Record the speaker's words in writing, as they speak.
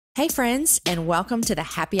Hey friends, and welcome to the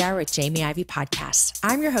Happy Hour with Jamie Ivey podcast.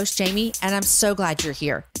 I'm your host, Jamie, and I'm so glad you're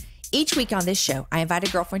here. Each week on this show, I invite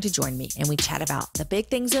a girlfriend to join me and we chat about the big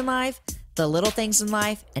things in life, the little things in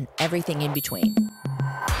life, and everything in between.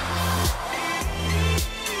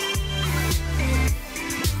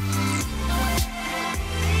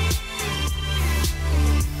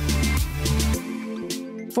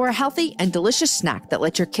 For a healthy and delicious snack that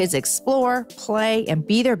lets your kids explore, play, and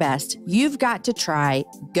be their best, you've got to try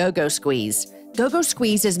Go-Go Squeeze. Go-Go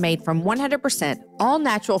Squeeze is made from 100%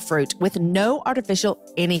 all-natural fruit with no artificial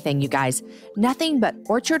anything, you guys. Nothing but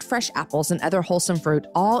orchard fresh apples and other wholesome fruit,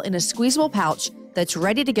 all in a squeezable pouch that's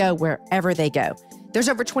ready to go wherever they go. There's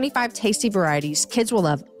over 25 tasty varieties kids will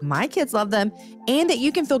love, my kids love them, and that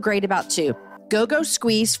you can feel great about too. Go-Go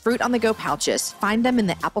Squeeze fruit on the go pouches. Find them in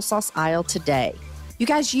the applesauce aisle today. You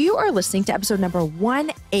guys, you are listening to episode number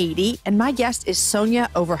 180, and my guest is Sonja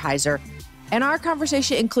Overhiser. And our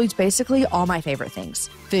conversation includes basically all my favorite things.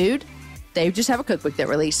 Food, they just have a cookbook that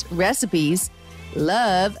released, recipes,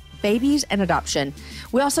 love, babies, and adoption.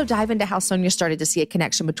 We also dive into how Sonja started to see a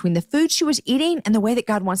connection between the food she was eating and the way that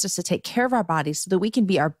God wants us to take care of our bodies so that we can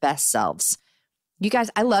be our best selves. You guys,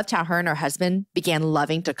 I loved how her and her husband began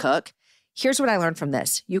loving to cook. Here's what I learned from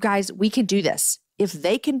this. You guys, we can do this. If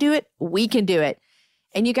they can do it, we can do it.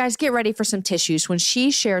 And you guys get ready for some tissues when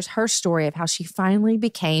she shares her story of how she finally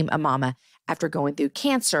became a mama after going through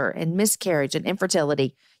cancer and miscarriage and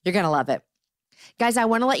infertility. You're going to love it. Guys, I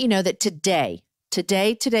want to let you know that today,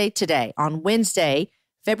 on Wednesday,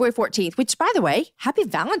 February 14th, which by the way, happy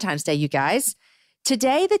Valentine's Day, you guys.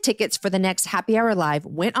 Today, the tickets for the next Happy Hour Live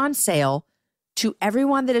went on sale to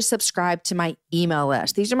everyone that is subscribed to my email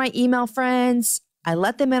list. These are my email friends. I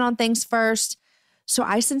let them in on things first. So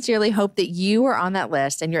I sincerely hope that you are on that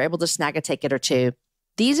list and you're able to snag a ticket or two.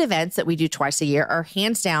 These events that we do twice a year are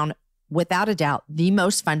hands down, without a doubt, the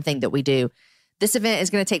most fun thing that we do. This event is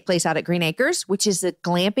going to take place out at Green Acres, which is a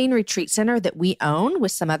glamping retreat center that we own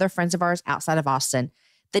with some other friends of ours outside of Austin.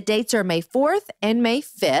 The dates are May 4th and May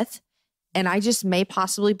 5th, and I just may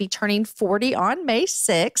possibly be turning 40 on May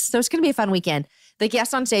 6th. So it's going to be a fun weekend. The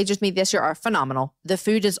guests on stage with me this year are phenomenal. The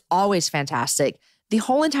food is always fantastic. The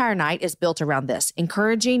whole entire night is built around this,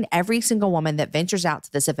 encouraging every single woman that ventures out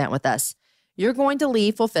to this event with us. You're going to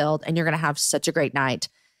leave fulfilled and you're going to have such a great night.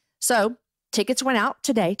 So tickets went out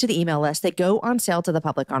today to the email list. They go on sale to the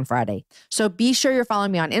public on Friday. So be sure you're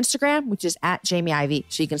following me on Instagram, which is at Jamie Ivey,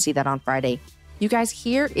 so you can see that on Friday. You guys,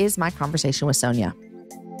 here is my conversation with Sonja.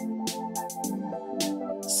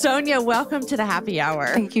 Sonja, welcome to the Happy Hour.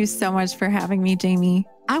 Thank you so much for having me, Jamie.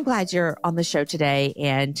 I'm glad you're on the show today,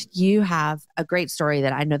 and you have a great story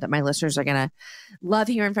that I know that my listeners are going to love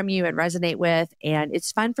hearing from you and resonate with. And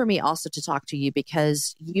it's fun for me also to talk to you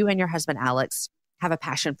because you and your husband, Alex, have a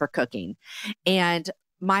passion for cooking. And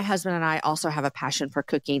my husband and I also have a passion for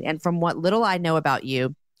cooking. And from what little I know about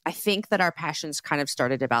you, I think that our passions kind of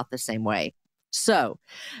started about the same way. So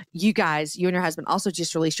you guys, you and your husband also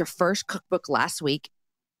just released your first cookbook last week.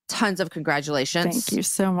 Tons of congratulations. Thank you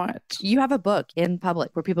so much. You have a book in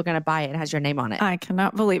public where people are going to buy it and has your name on it. I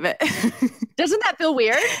cannot believe it. Doesn't that feel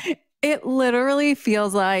weird? It literally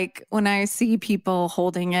feels like when I see people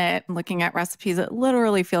holding it and looking at recipes, it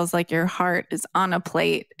literally feels like your heart is on a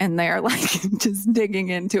plate and they're like just digging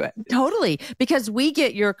into it. Totally. Because we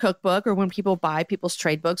get your cookbook, or when people buy people's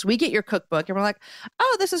trade books, we get your cookbook and we're like,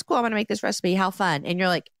 oh, this is cool. I'm going to make this recipe. How fun. And you're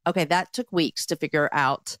like, okay, that took weeks to figure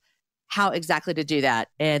out how exactly to do that.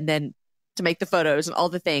 And then to make the photos and all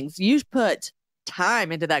the things. You put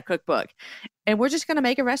time into that cookbook. And we're just going to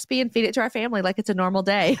make a recipe and feed it to our family like it's a normal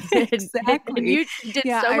day. Exactly. And you did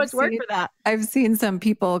so much work for that. I've seen some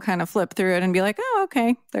people kind of flip through it and be like, oh,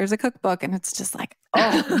 okay, there's a cookbook. And it's just like,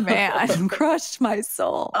 oh man, crushed my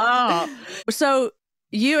soul. Oh, so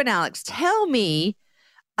you and Alex, tell me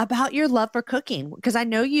about your love for cooking, because I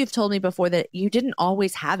know you've told me before that you didn't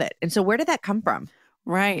always have it. And so where did that come from?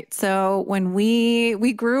 Right. So when we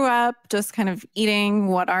grew up just kind of eating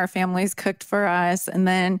what our families cooked for us, and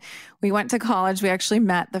then we went to college. We actually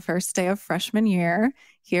met the first day of freshman year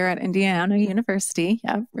here at Indiana University.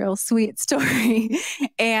 Yeah, real sweet story.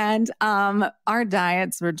 And our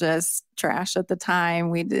diets were just trash at the time.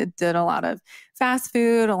 We did a lot of fast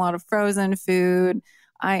food, a lot of frozen food.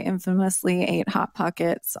 I infamously ate Hot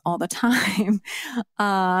Pockets all the time.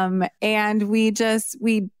 And we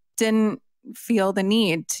didn't feel the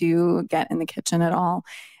need to get in the kitchen at all.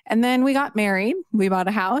 And then we got married, we bought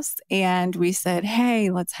a house, and we said, hey,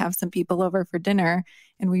 let's have some people over for dinner.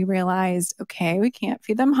 And we realized, okay, we can't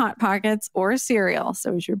feed them Hot Pockets or cereal,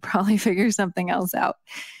 so we should probably figure something else out.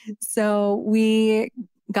 So we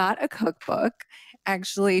got a cookbook,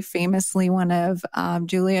 actually famously one of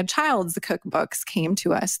Julia Child's cookbooks came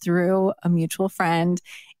to us through a mutual friend.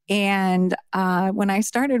 And when I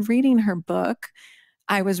started reading her book,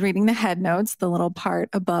 I was reading the head notes, the little part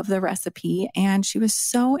above the recipe, and she was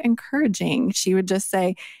so encouraging. She would just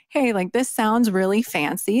say, hey, like this sounds really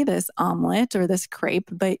fancy, this omelet or this crepe,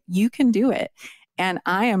 but you can do it. And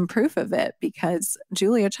I am proof of it because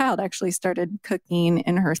Julia Child actually started cooking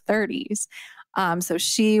in her 30s. So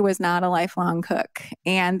she was not a lifelong cook.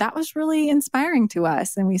 And that was really inspiring to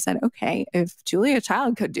us. And we said, okay, if Julia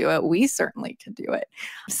Child could do it, we certainly could do it.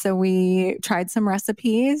 So we tried some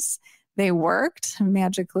recipes. They worked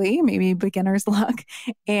magically, maybe beginner's luck.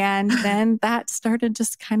 And then that started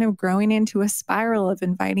just kind of growing into a spiral of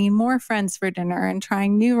inviting more friends for dinner and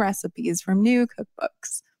trying new recipes from new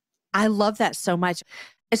cookbooks. I love that so much.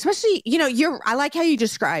 Especially, I like how you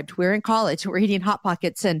described, we're in college, we're eating Hot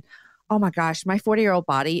Pockets, and oh my gosh, my 40-year-old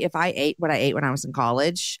body, if I ate what I ate when I was in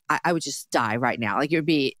college, I would just die right now. Like it would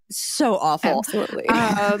be so awful. Absolutely.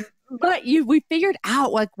 But we figured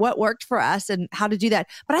out like what worked for us and how to do that.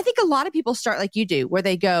 But I think a lot of people start like you do, where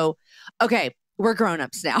they go, okay, we're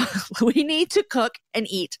grownups now. We need to cook and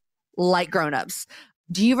eat like grownups.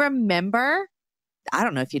 Do you remember, I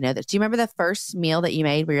don't know if you know this, do you remember the first meal that you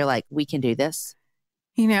made where you're like, we can do this?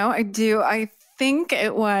 I do. I think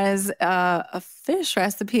it was a fish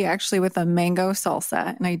recipe actually with a mango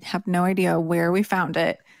salsa. And I have no idea where we found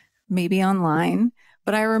it, maybe online.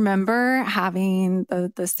 But I remember having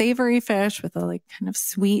the savory fish with a like kind of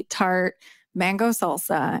sweet, tart mango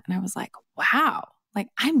salsa. And I was like, wow, like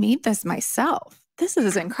I made this myself. This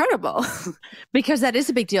is incredible. Because that is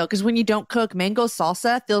a big deal. Because when you don't cook, mango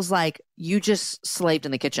salsa feels like you just slaved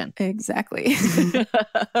in the kitchen. Exactly.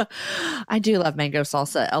 I do love mango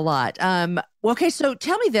salsa a lot. Okay, so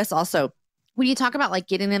tell me this also. When you talk about like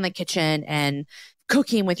getting in the kitchen and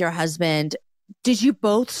cooking with your husband, did you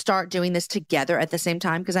both start doing this together at the same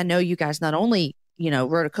time? Because I know you guys not only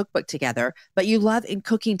wrote a cookbook together, but you love in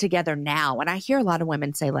cooking together now. And I hear a lot of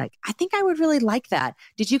women say like, I think I would really like that.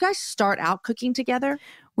 Did you guys start out cooking together?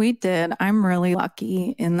 We did. I'm really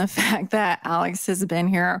lucky in the fact that Alex has been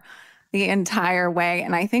here the entire way.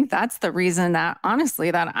 And I think that's the reason that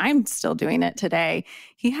honestly, that I'm still doing it today.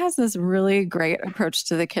 He has this really great approach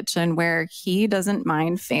to the kitchen where he doesn't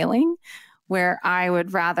mind failing, where I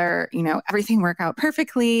would rather, everything work out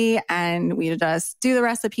perfectly and we just do the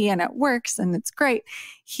recipe and it works and it's great.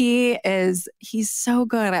 He's so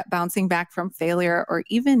good at bouncing back from failure or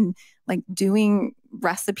even like doing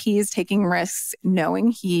recipes, taking risks,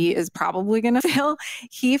 knowing he is probably going to fail.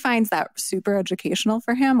 He finds that super educational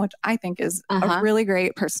for him, which I think is a really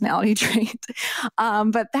great personality trait.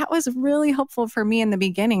 But that was really helpful for me in the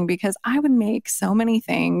beginning because I would make so many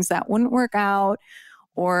things that wouldn't work out,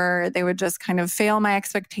 or they would just kind of fail my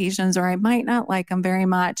expectations, or I might not like them very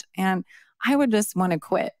much. And I would just want to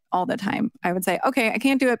quit all the time. I would say, okay, I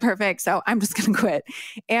can't do it perfect, so I'm just going to quit.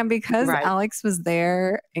 And because Alex was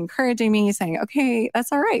there encouraging me, saying, okay,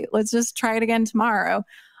 that's all right. Let's just try it again tomorrow.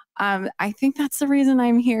 I think that's the reason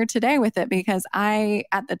I'm here today with it, because I,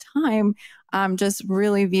 at the time, just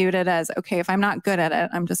really viewed it as, okay, if I'm not good at it,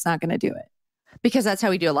 I'm just not going to do it. Because that's how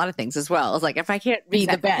we do a lot of things as well. It's like, if I can't be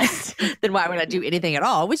the best, then why would I do anything at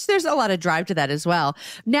all? Which there's a lot of drive to that as well.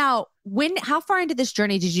 Now, how far into this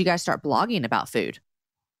journey did you guys start blogging about food?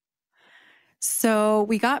 So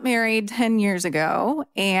we got married 10 years ago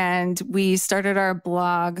and we started our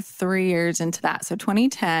blog 3 years into that. So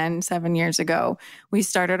 2010, 7 years ago, we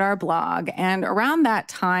started our blog. And around that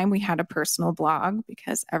time, we had a personal blog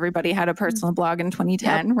because everybody had a personal blog in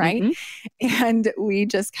 2010, right? Mm-hmm. And we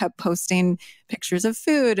just kept posting pictures of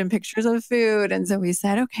food and pictures of food. And so we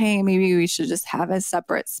said, okay, maybe we should just have a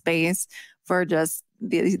separate space for just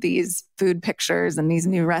these food pictures and these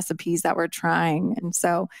new recipes that we're trying. And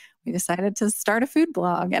so we decided to start a food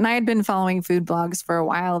blog. And I had been following food blogs for a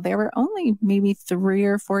while. They were only maybe 3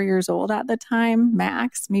 or 4 years old at the time,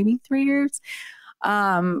 max, maybe 3 years,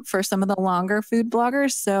 for some of the longer food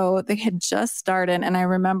bloggers. So they had just started. And I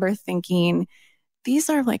remember thinking,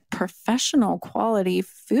 these are like professional quality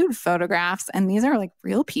food photographs. And these are like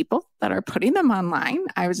real people that are putting them online.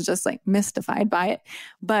 I was just like mystified by it.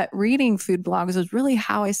 But reading food blogs was really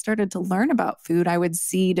how I started to learn about food. I would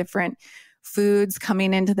see different foods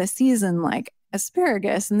coming into the season, like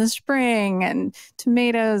asparagus in the spring and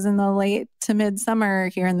tomatoes in the late to midsummer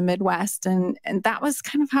here in the Midwest. And that was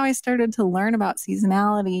kind of how I started to learn about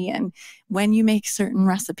seasonality and when you make certain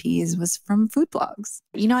recipes was from food blogs.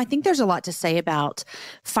 I think there's a lot to say about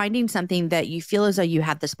finding something that you feel as though you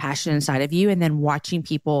have this passion inside of you and then watching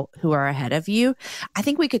people who are ahead of you. I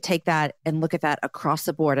think we could take that and look at that across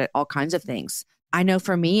the board at all kinds of things. I know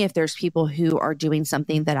for me, if there's people who are doing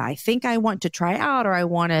something that I think I want to try out or I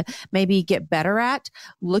want to maybe get better at,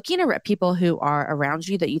 looking at people who are around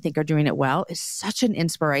you that you think are doing it well is such an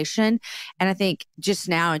inspiration. And I think just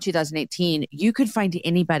now in 2018, you could find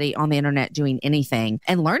anybody on the internet doing anything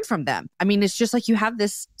and learn from them. I mean, it's just like you have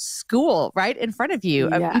this school right in front of you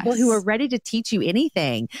of people who are ready to teach you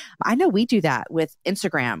anything. I know we do that with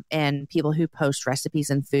Instagram and people who post recipes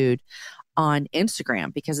and food on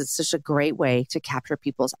Instagram because it's such a great way to capture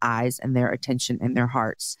people's eyes and their attention and their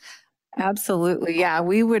hearts. Absolutely. Yeah.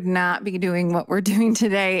 We would not be doing what we're doing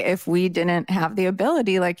today if we didn't have the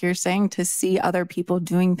ability, like you're saying, to see other people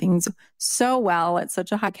doing things so well at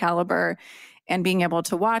such a high caliber and being able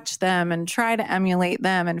to watch them and try to emulate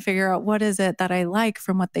them and figure out what is it that I like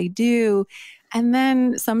from what they do. And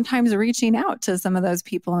then sometimes reaching out to some of those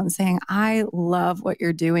people and saying, I love what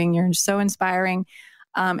you're doing. You're so inspiring.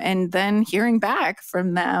 And then hearing back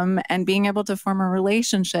from them and being able to form a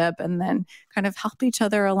relationship and then kind of help each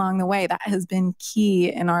other along the way. That has been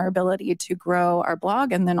key in our ability to grow our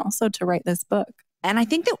blog and then also to write this book. And I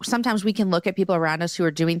think that sometimes we can look at people around us who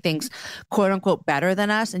are doing things, quote unquote, better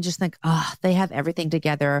than us and just think, oh, they have everything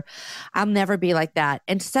together. I'll never be like that.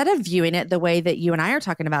 Instead of viewing it the way that you and I are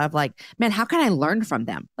talking about of like, man, how can I learn from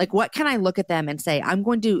them? Like, what can I look at them and say,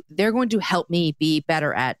 they're going to help me be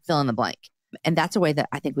better at fill in the blank. And that's a way that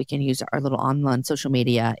I think we can use our little online social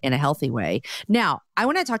media in a healthy way. Now, I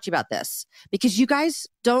want to talk to you about this because you guys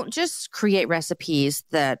don't just create recipes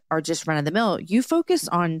that are just run of the mill. You focus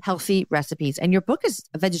on healthy recipes and your book is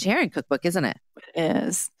a vegetarian cookbook, isn't it? It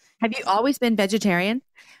is. Have you always been vegetarian?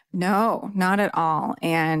 No, not at all.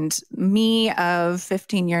 And me of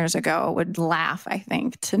 15 years ago would laugh, I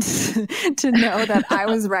think, to know that I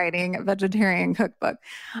was writing a vegetarian cookbook.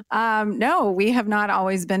 No, we have not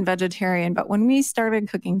always been vegetarian. But when we started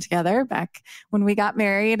cooking together back when we got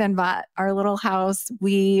married and bought our little house,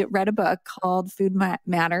 we read a book called Food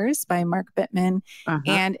Matters by Mark Bittman.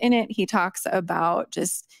 And in it, he talks about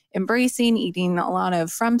just embracing eating a lot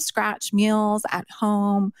of from scratch meals at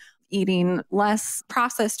home, eating less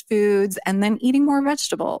processed foods, and then eating more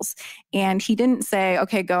vegetables. And he didn't say,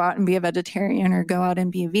 okay, go out and be a vegetarian or go out and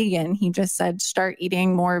be a vegan. He just said, start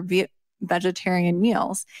eating more vegetarian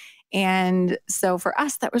meals. And so for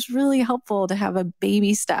us, that was really helpful to have a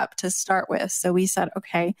baby step to start with. So we said,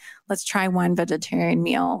 okay, let's try one vegetarian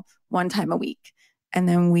meal one time a week. And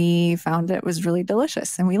then we found it was really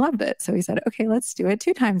delicious and we loved it. So we said, okay, let's do it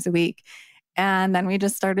 2 times a week. And then we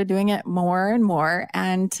just started doing it more and more.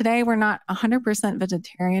 And today we're not 100%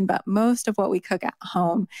 vegetarian, but most of what we cook at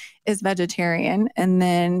home is vegetarian. And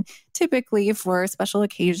then typically for special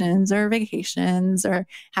occasions or vacations or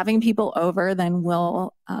having people over, then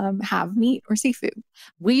we'll have meat or seafood.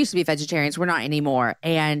 We used to be vegetarians. We're not anymore.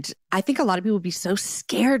 And I think a lot of people would be so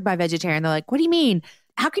scared by vegetarian. They're like, what do you mean?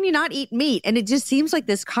 How can you not eat meat? And it just seems like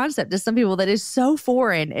this concept to some people that is so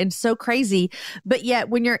foreign and so crazy. But yet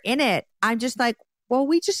when you're in it, I'm just like, well,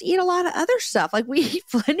 we just eat a lot of other stuff. Like we eat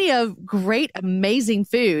plenty of great, amazing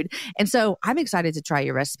food. And so I'm excited to try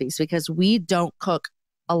your recipes because we don't cook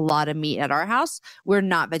a lot of meat at our house. We're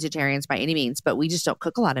not vegetarians by any means, but we just don't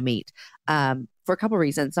cook a lot of meat for a couple of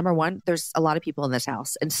reasons. Number one, there's a lot of people in this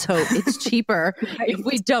house. And so it's cheaper if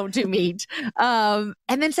we don't do meat. And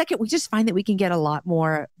then second, we just find that we can get a lot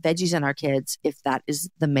more veggies in our kids if that is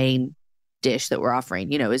the main dish that we're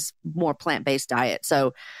offering, is more plant-based diet.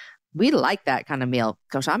 So we like that kind of meal.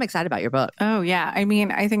 Coach, I'm excited about your book. Oh, yeah. I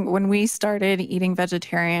mean, I think when we started eating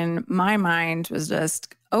vegetarian, my mind was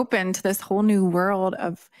just open to this whole new world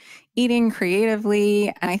of eating creatively.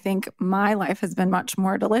 And I think my life has been much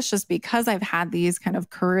more delicious because I've had these kind of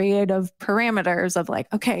creative parameters of like,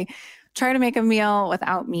 okay, try to make a meal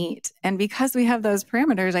without meat. And because we have those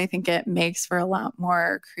parameters, I think it makes for a lot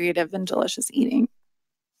more creative and delicious eating.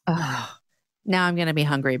 Oh. Now I'm going to be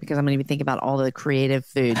hungry because I'm going to be thinking about all the creative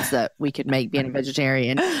foods that we could make being a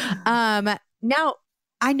vegetarian. Now,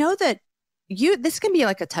 I know that this can be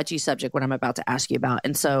like a touchy subject, what I'm about to ask you about.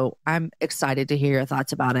 And so I'm excited to hear your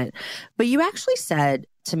thoughts about it. But you actually said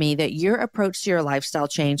to me that your approach to your lifestyle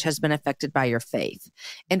change has been affected by your faith.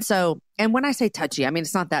 And when I say touchy, I mean,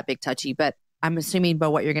 it's not that big touchy, but I'm assuming by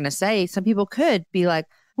what you're going to say, some people could be like,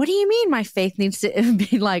 what do you mean my faith needs to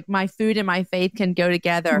be like my food and my faith can go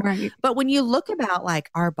together? Right. But when you look about like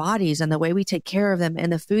our bodies and the way we take care of them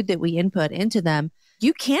and the food that we input into them,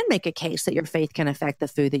 you can make a case that your faith can affect the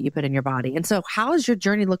food that you put in your body. And so how does your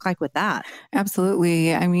journey look like with that?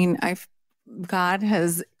 Absolutely. I mean, God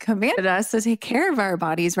has commanded us to take care of our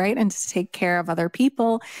bodies, right? And to take care of other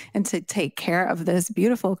people and to take care of this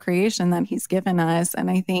beautiful creation that he's given us. And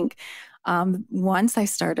I think once I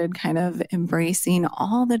started kind of embracing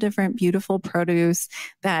all the different beautiful produce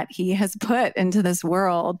that he has put into this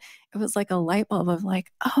world, it was like a light bulb of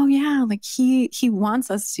like, oh yeah, like he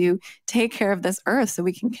wants us to take care of this earth so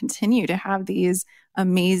we can continue to have these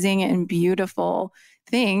amazing and beautiful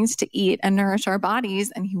things to eat and nourish our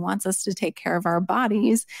bodies. And he wants us to take care of our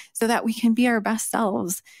bodies so that we can be our best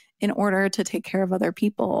selves in order to take care of other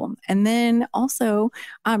people. And then also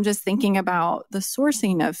just thinking about the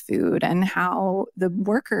sourcing of food and how the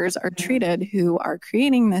workers are treated who are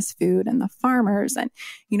creating this food and the farmers. And,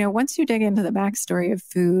 you know, once you dig into the backstory of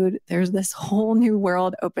food, there's this whole new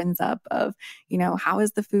world opens up of, you know, how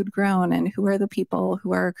is the food grown and who are the people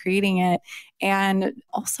who are creating it? And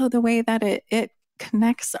also the way that it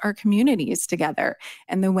connects our communities together,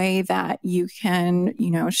 and the way that you can,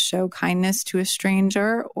 you know, show kindness to a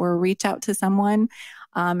stranger or reach out to someone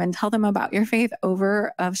and tell them about your faith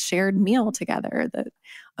over a shared meal together. That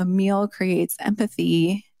a meal creates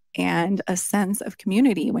empathy and a sense of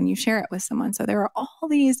community when you share it with someone. So there are all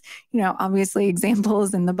these, you know, obviously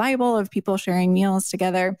examples in the Bible of people sharing meals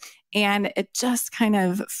together. And it just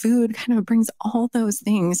food kind of brings all those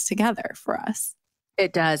things together for us.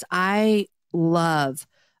 It does. I love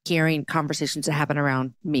hearing conversations that happen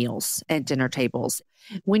around meals and dinner tables.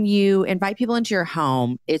 When you invite people into your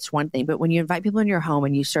home, it's one thing, but when you invite people in your home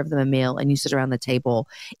and you serve them a meal and you sit around the table,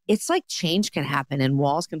 it's like change can happen and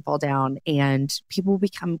walls can fall down and people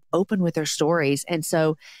become open with their stories. And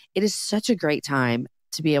so it is such a great time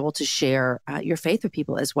to be able to share your faith with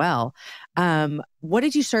people as well. What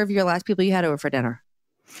did you serve your last people you had over for dinner?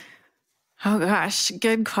 Oh gosh,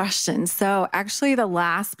 good question. So actually the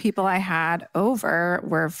last people I had over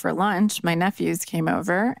were for lunch. My nephews came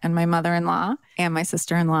over and my mother-in-law and my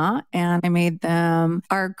sister-in-law, and I made them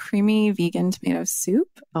our creamy vegan tomato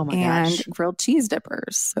soup and grilled cheese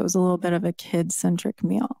dippers. So it was a little bit of a kid-centric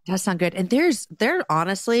meal. That sounds good. And they're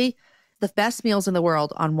honestly the best meals in the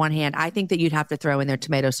world. On one hand, I think that you'd have to throw in their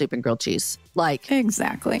tomato soup and grilled cheese. Like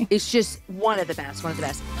exactly. It's just one of the best.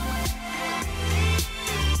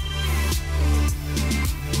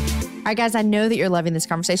 All right, guys, I know that you're loving this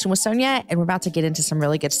conversation with Sonja, and we're about to get into some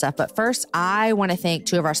really good stuff. But first, I want to thank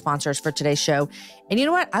two of our sponsors for today's show. And you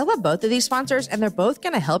know what? I love both of these sponsors, and they're both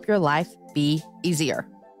going to help your life be easier.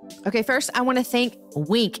 Okay, first, I want to thank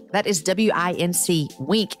Winc. That is W-I-N-C,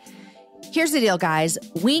 Winc. Here's the deal, guys.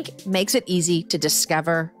 Winc makes it easy to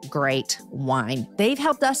discover great wine. They've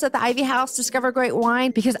helped us at the Ivey House discover great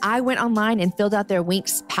wine because I went online and filled out their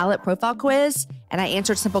Winc's palate profile quiz, and I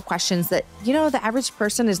answered simple questions that, you know, the average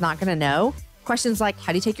person is not going to know. Questions like,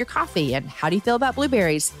 how do you take your coffee? And how do you feel about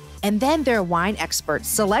blueberries? And then their wine experts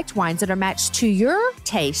select wines that are matched to your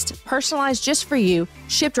taste, personalized just for you,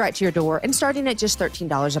 shipped right to your door, and starting at just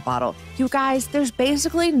 $13 a bottle. You guys, there's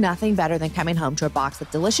basically nothing better than coming home to a box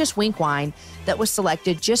of delicious Winc wine that was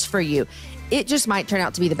selected just for you. It just might turn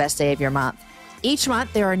out to be the best day of your month. Each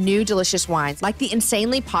month, there are new delicious wines, like the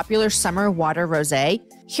insanely popular Summer Water Rosé.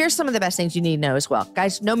 Here's some of the best things you need to know as well.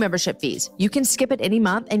 Guys, no membership fees. You can skip it any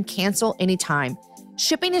month and cancel anytime.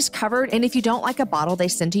 Shipping is covered, and if you don't like a bottle they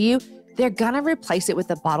send to you, they're gonna replace it with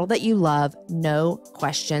a bottle that you love, no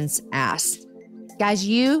questions asked. Guys,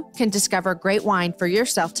 you can discover great wine for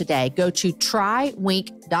yourself today. Go to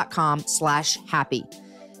trywinc.com/happy.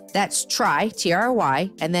 That's try, T-R-Y,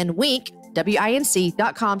 and then Winc,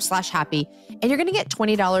 WINC.com/happy, and you're gonna get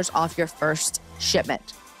 $20 off your first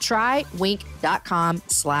shipment.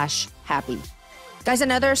 Trywinc.com/happy. Guys,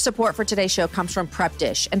 another support for today's show comes from Prep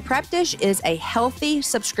Dish. And Prep Dish is a healthy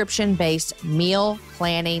subscription-based meal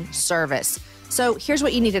planning service. So here's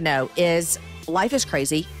what you need to know is life is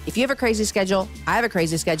crazy. If you have a crazy schedule, I have a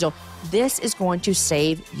crazy schedule, this is going to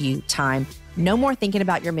save you time. No more thinking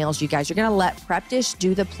about your meals, you guys. You're going to let Prep Dish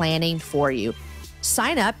do the planning for you.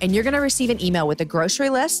 Sign up and you're going to receive an email with a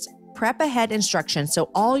grocery list, prep ahead instructions,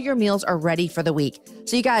 so all your meals are ready for the week.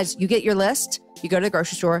 So you guys, you get your list, you go to the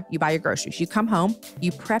grocery store, you buy your groceries, you come home,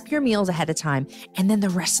 you prep your meals ahead of time, and then the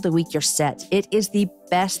rest of the week you're set. It is the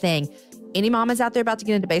best thing. Any mamas out there about to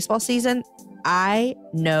get into baseball season, I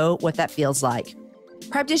know what that feels like.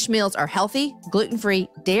 Prep Dish meals are healthy, gluten-free,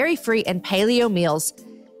 dairy-free, and paleo meals.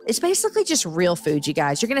 It's basically just real food, you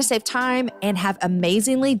guys. You're going to save time and have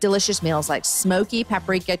amazingly delicious meals like smoky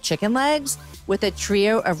paprika chicken legs with a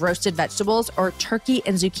trio of roasted vegetables or turkey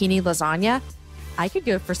and zucchini lasagna. I could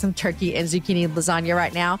go for some turkey and zucchini lasagna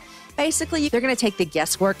right now. Basically, they're going to take the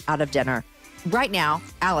guesswork out of dinner. Right now,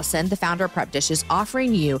 Allison, the founder of Prep Dish, is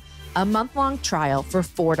offering you a month-long trial for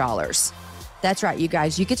 $4. That's right, you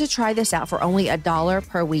guys. You get to try this out for only $1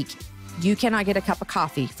 per week. You cannot get a cup of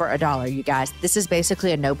coffee for $1, you guys. This is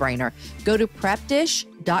basically a no-brainer. Go to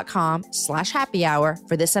prepdish.com/happy hour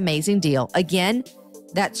for this amazing deal. Again,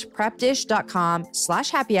 that's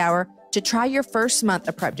prepdish.com/happy hour to try your first month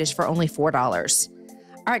of Prep Dish for only $4.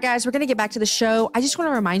 All right, guys, we're going to get back to the show. I just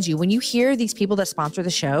want to remind you, when you hear these people that sponsor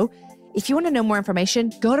the show, if you want to know more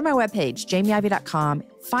information, go to my webpage, jamieivey.com,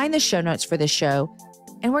 find the show notes for this show,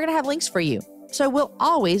 and we're going to have links for you. So we'll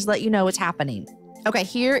always let you know what's happening. Okay,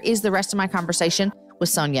 here is the rest of my conversation with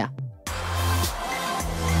Sonja.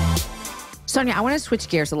 Sonja, I want to switch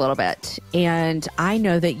gears a little bit. And I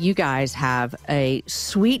know that you guys have a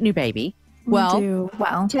sweet new baby. Well,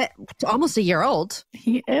 almost a year old.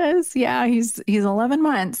 He is. Yeah, he's 11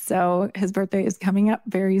 months. So his birthday is coming up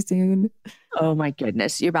very soon. Oh my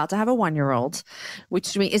goodness. You're about to have a 1-year-old,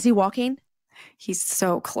 which means, is he walking? He's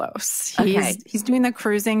so close. Okay. He's doing the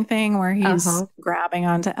cruising thing where he's grabbing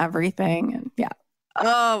onto everything. And yeah.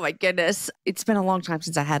 Oh my goodness. It's been a long time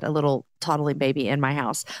since I had a little toddling baby in my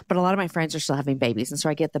house, but a lot of my friends are still having babies. And so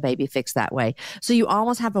I get the baby fixed that way. So you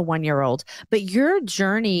almost have a 1-year-old, but your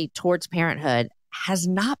journey towards parenthood has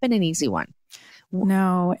not been an easy one.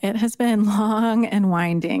 No, it has been long and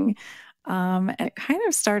winding. It kind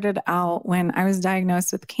of started out when I was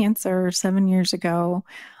diagnosed with cancer 7 years ago.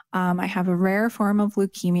 I have a rare form of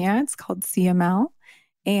leukemia. It's called CML.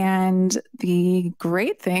 And the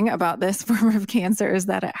great thing about this form of cancer is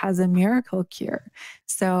that it has a miracle cure.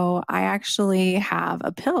 So I actually have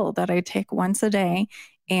a pill that I take once a day,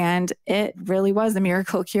 and it really was a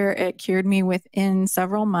miracle cure. It cured me within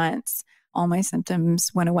several months. All my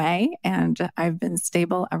symptoms went away, and I've been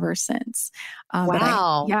stable ever since.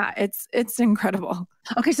 Wow. It's incredible.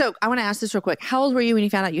 Okay, so I want to ask this real quick. How old were you when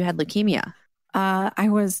you found out you had leukemia? I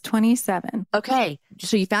was 27. Okay.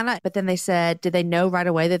 So you found out, but then they said, did they know right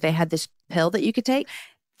away that they had this pill that you could take?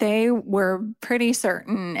 They were pretty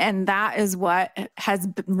certain. And that is what has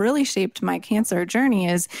really shaped my cancer journey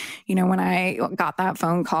is, when I got that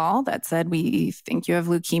phone call that said, we think you have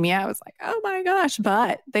leukemia, I was like, oh my gosh.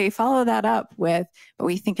 But they follow that up with, but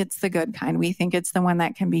we think it's the good kind. We think it's the one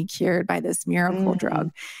that can be cured by this miracle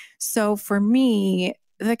drug. So for me,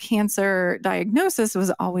 the cancer diagnosis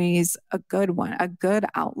was always a good one, a good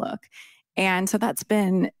outlook. And so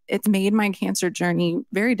it's made my cancer journey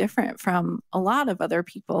very different from a lot of other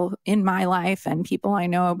people in my life and people I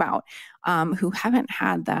know about who haven't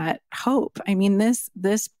had that hope. I mean, this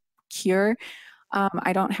cure,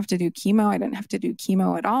 I don't have to do chemo. I didn't have to do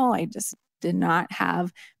chemo at all. I just did not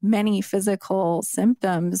have many physical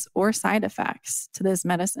symptoms or side effects to this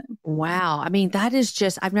medicine. Wow. I mean, that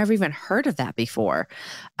is I've never even heard of that before.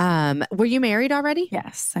 Were you married already?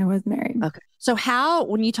 Yes, I was married. Okay. So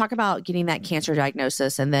when you talk about getting that cancer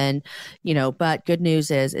diagnosis and then, but good news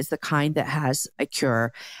is it's the kind that has a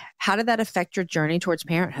cure. How did that affect your journey towards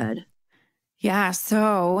parenthood? Yeah.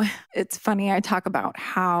 So it's funny. I talk about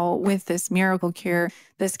how with this miracle cure,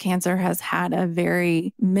 this cancer has had a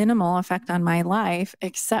very minimal effect on my life,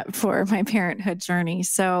 except for my parenthood journey.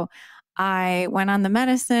 So I went on the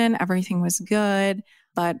medicine, everything was good.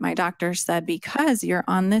 But my doctor said, because you're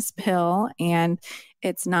on this pill and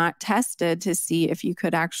it's not tested to see if you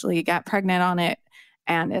could actually get pregnant on it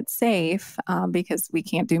and it's safe, because we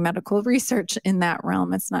can't do medical research in that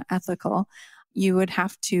realm. It's not ethical. You would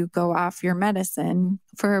have to go off your medicine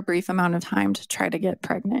for a brief amount of time to try to get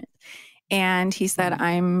pregnant. And he said,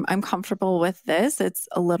 I'm comfortable with this. It's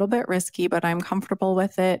a little bit risky, but I'm comfortable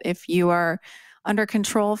with it. If you are under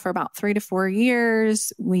control for about 3 to 4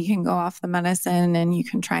 years, we can go off the medicine and you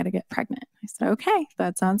can try to get pregnant. I said, okay,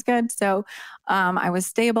 that sounds good. So I was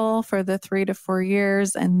stable for the 3 to 4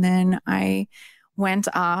 years. And then I went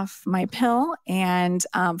off my pill. And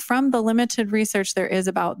from the limited research there is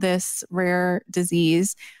about this rare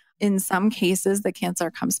disease, in some cases, the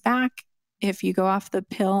cancer comes back if you go off the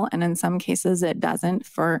pill. And in some cases, it doesn't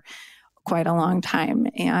for quite a long time.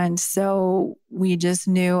 And so we just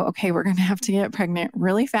knew, okay, we're going to have to get pregnant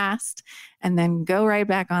really fast and then go right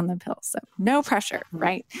back on the pill. So no pressure,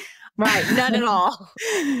 right? Right. None at all.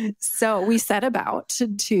 So we set about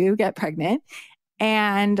to get pregnant.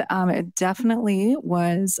 And it definitely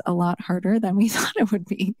was a lot harder than we thought it would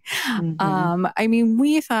be. I mean,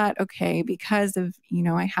 we thought, okay, because of,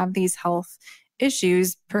 I have these health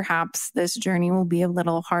issues, perhaps this journey will be a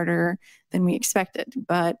little harder than we expected.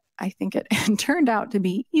 But I think it turned out to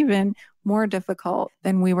be even more difficult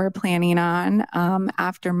than we were planning on.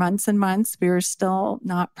 After months and months, we were still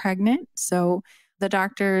not pregnant. So the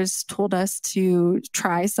doctors told us to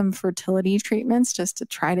try some fertility treatments just to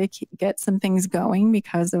try to get some things going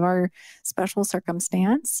because of our special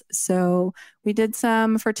circumstance. So we did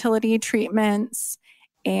some fertility treatments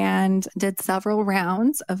and did several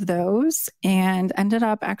rounds of those and ended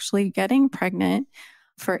up actually getting pregnant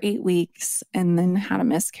for 8 weeks and then had a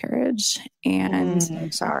miscarriage. And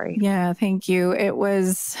I'm sorry. Yeah, thank you. It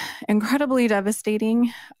was incredibly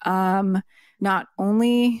devastating. Not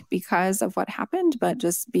only because of what happened, but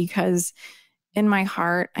just because in my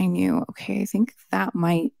heart, I knew, okay, I think that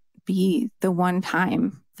might be the one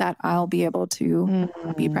time that I'll be able to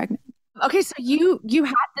be pregnant. Okay, so you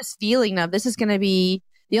had this feeling of this is going to be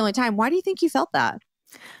the only time. Why do you think you felt that?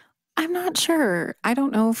 I'm not sure. I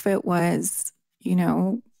don't know if it was,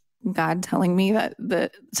 God telling me that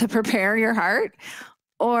to prepare your heart,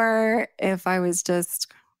 or if I was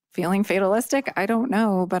just feeling fatalistic. I don't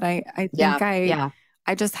know, but I think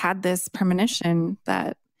I just had this premonition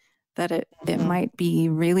that it might be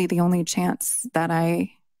really the only chance that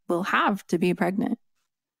I will have to be pregnant.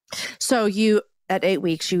 So you, at 8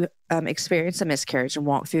 weeks, you experienced a miscarriage and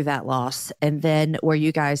walked through that loss. And then were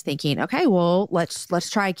you guys thinking, okay, well, let's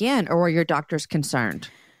try again? Or were your doctors concerned?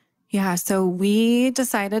 Yeah, so we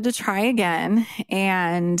decided to try again.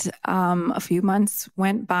 And a few months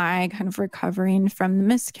went by kind of recovering from the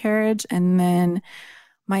miscarriage. And then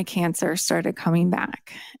my cancer started coming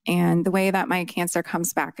back. And the way that my cancer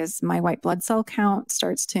comes back is my white blood cell count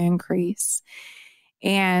starts to increase.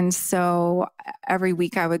 And so every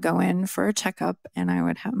week I would go in for a checkup and I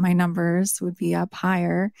would have my numbers would be up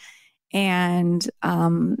higher. And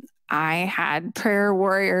I had prayer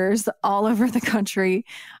warriors all over the country,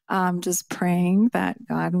 just praying that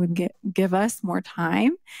God would give us more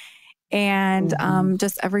time. And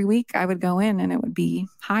just every week I would go in and it would be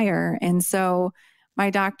higher. And so my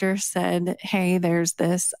doctor said, hey, there's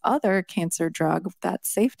this other cancer drug that's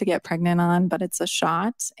safe to get pregnant on, but it's a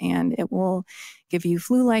shot and it will give you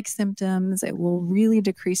flu-like symptoms. It will really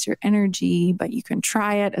decrease your energy, but you can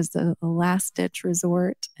try it as the last ditch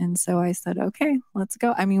resort. And so I said, okay, let's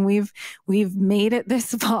go. I mean, we've made it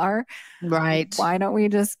this far. Right. Why don't we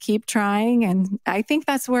just keep trying? And I think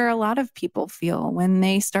that's where a lot of people feel when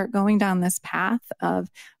they start going down this path of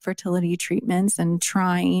fertility treatments and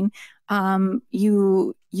trying.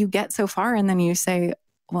 You get so far and then you say,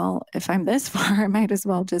 well, if I'm this far, I might as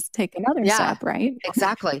well just take another step, right?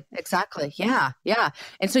 Exactly. Yeah.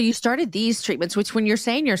 And so you started these treatments, which when you're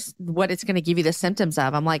saying what it's going to give you the symptoms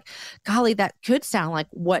of, I'm like, golly, that could sound like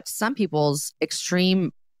what some people's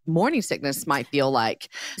extreme morning sickness might feel like.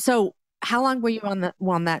 So how long were you on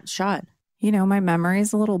that shot? My memory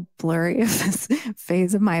is a little blurry of this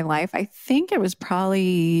phase of my life. I think it was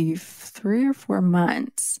probably 3 or 4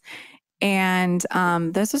 months. And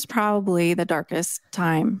this was probably the darkest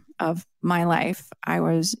time of my life. I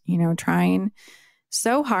was, trying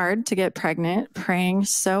so hard to get pregnant, praying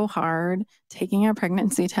so hard, taking a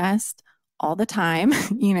pregnancy test all the time,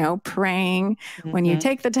 praying when you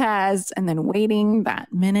take the test and then waiting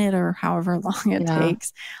that minute or however long it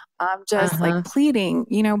takes. Just like pleading,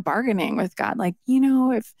 bargaining with God, like,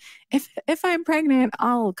 if I'm pregnant,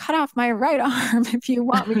 I'll cut off my right arm if you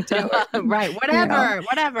want me to. Right. Whatever.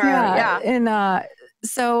 Yeah. And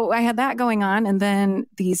so I had that going on. And then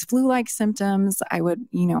these flu-like symptoms, I would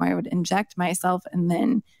inject myself and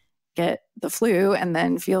then get the flu and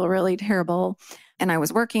then feel really terrible. And I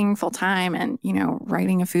was working full time and,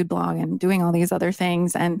 writing a food blog and doing all these other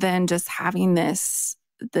things. And then just having this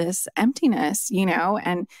emptiness,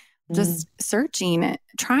 and just searching,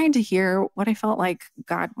 trying to hear what I felt like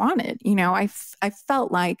God wanted. I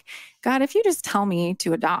felt like, God, if you just tell me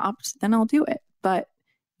to adopt, then I'll do it. But,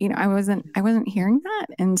 I wasn't hearing that.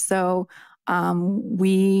 And so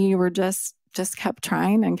we were just kept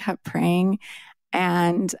trying and kept praying.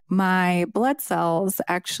 And my blood cells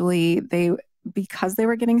actually, because they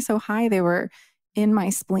were getting so high, they were in my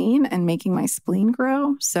spleen and making my spleen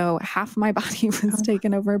grow. So half my body was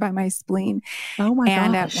taken over by my spleen. Oh my gosh.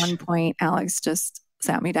 And at one point, Alex just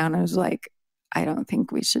sat me down and was like, I don't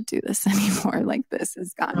think we should do this anymore. Like, this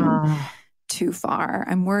has gotten too far.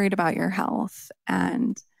 I'm worried about your health.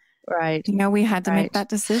 And, we had to make that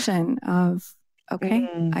decision of, okay,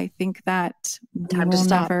 I think that we will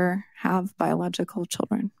never have biological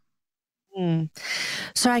children.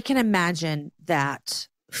 So I can imagine that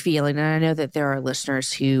feeling. And I know that there are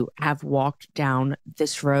listeners who have walked down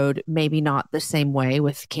this road, maybe not the same way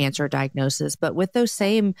with cancer diagnosis, but with those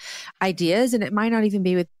same ideas. And it might not even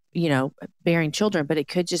be with, bearing children, but it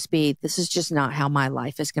could just be, this is just not how my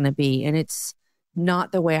life is going to be. And it's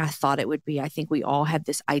not the way I thought it would be. I think we all have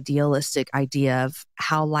this idealistic idea of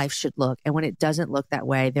how life should look. And when it doesn't look that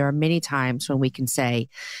way, there are many times when we can say,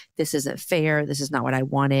 this isn't fair. This is not what I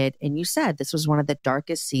wanted. And you said this was one of the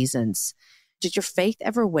darkest seasons. Did your faith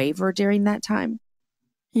ever waver during that time?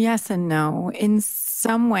 Yes and no. In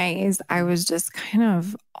some ways, I was just kind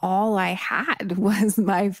of all I had was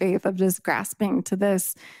my faith of just grasping to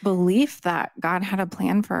this belief that God had a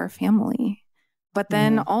plan for our family. But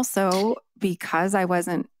then Mhm. also, because I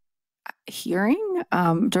wasn't hearing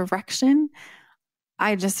direction,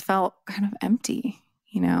 I just felt kind of empty,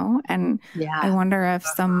 And I Yeah. wonder if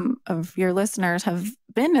some of your listeners have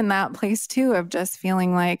been in that place too, of just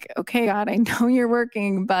feeling like, okay, God, I know you're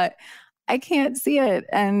working, but I can't see it.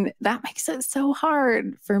 And that makes it so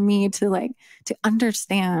hard for me to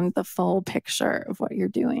understand the full picture of what you're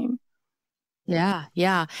doing. Yeah,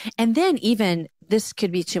 yeah. And then even this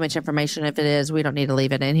could be too much information. If it is, we don't need to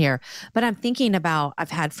leave it in here. But I'm thinking about,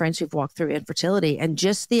 I've had friends who've walked through infertility and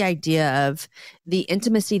just the idea of the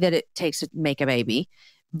intimacy that it takes to make a baby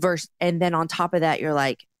versus, and then on top of that, you're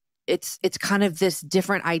like, it's kind of this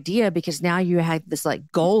different idea because now you have this like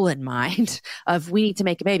goal in mind of we need to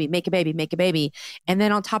make a baby, make a baby, make a baby. And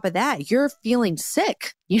then on top of that, you're feeling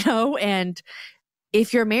sick, and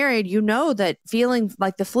if you're married, you know that feeling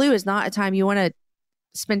like the flu is not a time you want to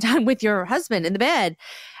spend time with your husband in the bed.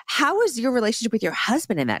 How was your relationship with your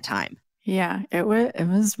husband in that time? Yeah, it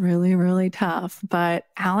was really, really tough. But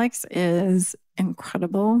Alex is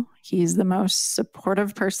incredible. He's the most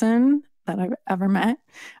supportive person that I've ever met.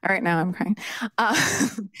 All right, now I'm crying. Uh,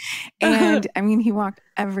 and I mean, he walked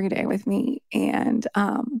every day with me. And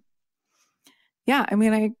yeah, I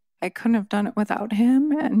mean, I couldn't have done it without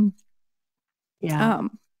him. And Yeah.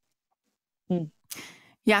 um, Mm.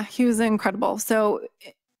 yeah, he was incredible. So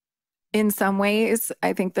in some ways,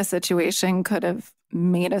 I think the situation could have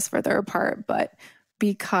made us further apart, but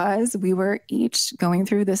because we were each going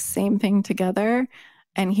through the same thing together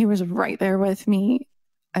and he was right there with me,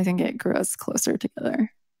 I think it grew us closer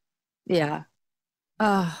together. Yeah.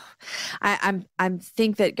 Oh, I'm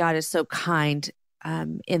think that God is so kind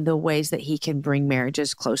in the ways that He can bring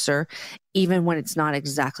marriages closer, even when it's not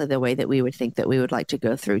exactly the way that we would think that we would like to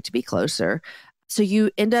go through to be closer. So you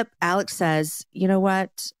end up. Alex says, "You know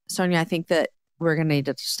what, Sonja? I think that we're going to need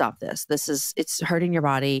to stop this. It's hurting your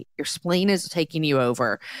body. Your spleen is taking you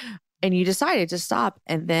over." And you decided to stop.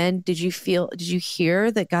 And then did you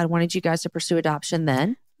hear that God wanted you guys to pursue adoption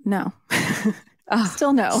then? No. Oh,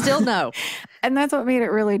 Still no. still no. And that's what made it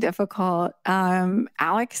really difficult.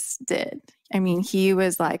 Alex did. I mean, he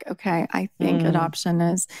was like, okay, I think Mm, adoption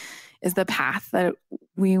is the path that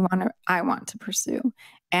I want to pursue.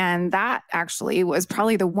 And that actually was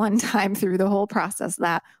probably the one time through the whole process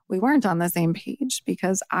that we weren't on the same page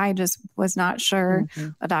because I just was not sure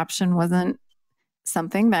mhm. adoption wasn't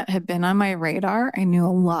something that had been on my radar. I knew a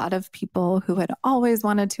lot of people who had always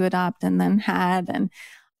wanted to adopt and then had, and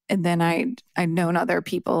then I'd known other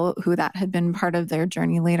people who that had been part of their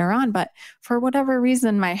journey later on. But for whatever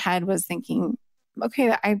reason, my head was thinking,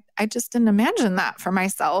 okay, I just didn't imagine that for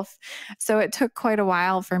myself. So it took quite a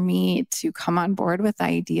while for me to come on board with the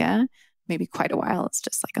idea. Maybe quite a while. It's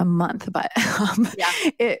just like a month, but Yeah.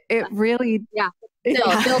 it really, Yeah.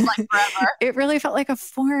 Still, it yeah, feels like forever. it really felt like a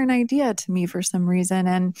foreign idea to me for some reason.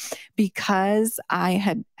 And because I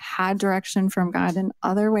had had direction from God in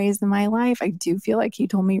other ways in my life, I do feel like He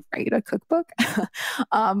told me write a cookbook.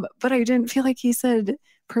 But I didn't feel like He said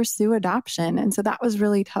pursue adoption. And so that was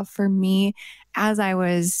really tough for me as I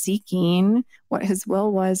was seeking what His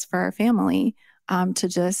will was for our family, to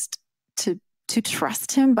just to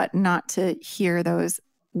trust Him, but not to hear those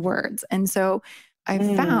words. And so I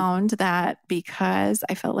Mm. found that because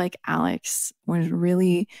I felt like Alex was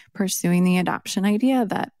really pursuing the adoption idea,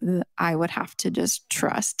 that I would have to just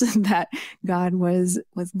trust that God was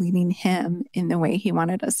leading him in the way He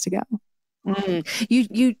wanted us to go.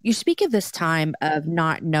 You speak of this time of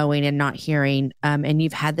not knowing and not hearing, and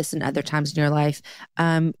you've had this in other times in your life.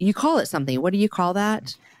 You call it something. What do you call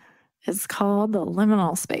that? It's called the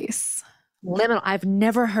liminal space. Liminal. I've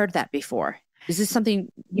never heard that before. Is this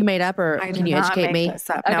something you made up, or I can did you not educate make me? this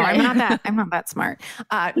up. No, Okay. I'm not that smart.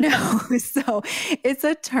 No, so it's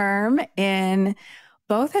a term in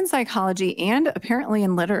both in psychology and apparently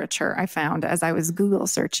in literature, I found as I was Google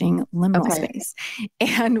searching liminal Okay. space.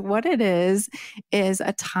 And what it is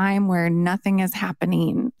a time where nothing is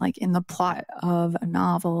happening, like in the plot of a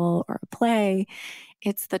novel or a play.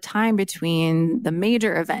 It's the time between the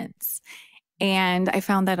major events. And I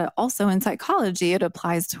found that also in psychology, it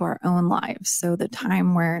applies to our own lives. So the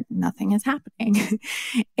time where nothing is happening.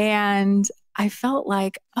 And I felt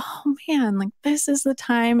like, oh man, like this is the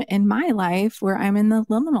time in my life where I'm in the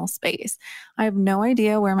liminal space. I have no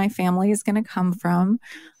idea where my family is going to come from.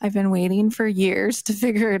 I've been waiting for years to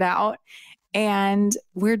figure it out. And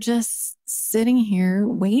we're just sitting here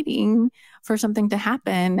waiting for something to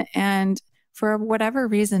happen. And for whatever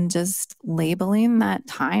reason, just labeling that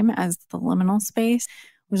time as the liminal space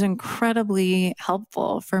was incredibly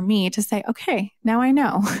helpful for me to say, okay, now I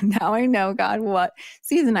know. Now I know, God, what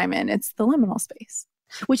season I'm in. It's the liminal space.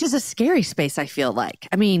 Which is a scary space, I feel like.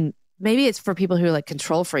 I mean, maybe it's for people who are like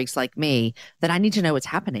control freaks like me, that I need to know what's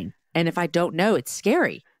happening. And if I don't know, it's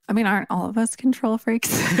scary. I mean, aren't all of us control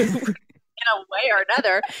freaks? In a way or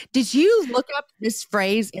another. Did you look up this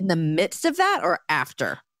phrase in the midst of that or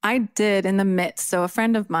after? I did in the midst. So a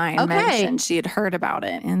friend of mine mentioned she had heard about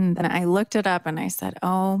it. And then I looked it up and I said,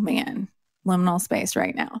 oh man, liminal space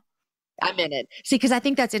right now. I'm in it. See, because I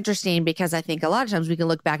think that's interesting, because I think a lot of times we can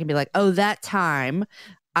look back and be like, oh, that time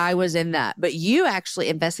I was in that. But you actually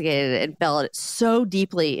investigated it and felt it so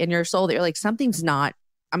deeply in your soul that you're like, something's not,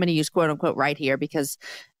 I'm going to use quote unquote right here, because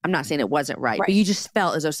I'm not saying it wasn't right. But you just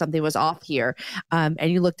felt as though something was off here. And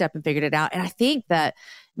you looked up and figured it out. And I think that,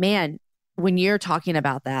 man, when you're talking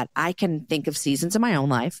about that, I can think of seasons in my own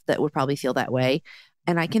life that would probably feel that way.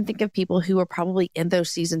 And I can think of people who are probably in those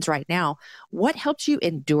seasons right now. What helped you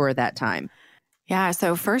endure that time? Yeah.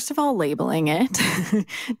 So first of all, labeling it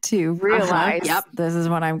to realize this is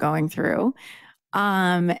what I'm going through.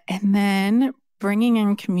 And then bringing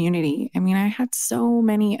in community. I mean, I had so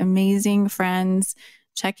many amazing friends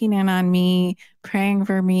checking in on me, praying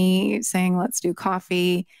for me, saying, let's do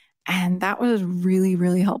coffee. And that was really,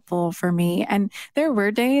 really helpful for me. And there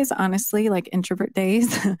were days, honestly, like introvert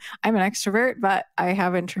days. I'm an extrovert, but I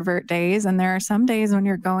have introvert days. And there are some days when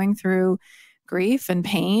you're going through grief and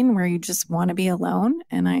pain where you just want to be alone.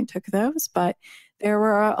 And I took those. But there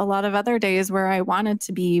were a lot of other days where I wanted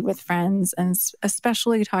to be with friends and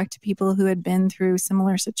especially talk to people who had been through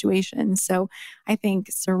similar situations. So I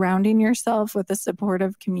think surrounding yourself with a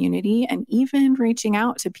supportive community and even reaching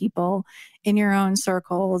out to people in your own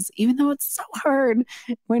circles, even though it's so hard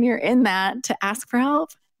when you're in that to ask for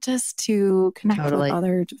help, just to connect with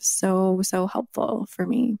others, so helpful for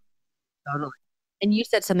me. Totally. And you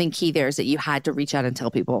said something key there is that you had to reach out and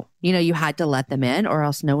tell people, you know, you had to let them in or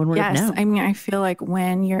else no one would have known. I mean, I feel like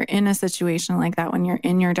when you're in a situation like that, when you're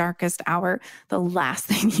in your darkest hour, the last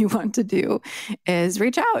thing you want to do is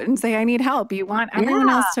reach out and say, I need help. You want everyone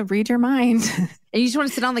else to read your mind. And you just want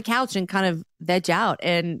to sit on the couch and kind of veg out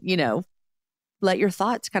and, you know, let your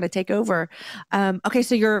thoughts kind of take over. Okay.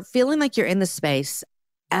 So you're feeling like you're in the space.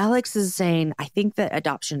 Alex is saying, I think that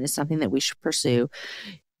adoption is something that we should pursue.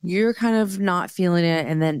 You're kind of not feeling it.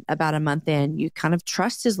 And then about a month in, you kind of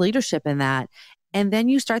trust his leadership in that. And then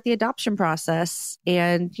you start the adoption process.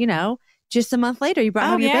 And, you know, just a month later, you brought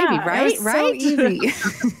home your baby, right? So easy.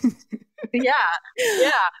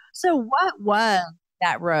 Yeah. So what was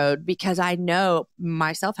that road? Because I know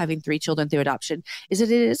myself, having 3 children through adoption, is that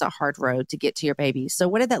it is a hard road to get to your baby. So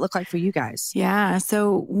what did that look like for you guys? Yeah.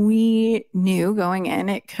 So we knew going in,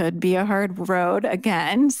 it could be a hard road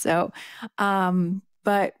again. So,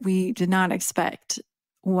 but we did not expect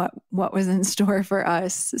what was in store for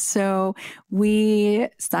us. So we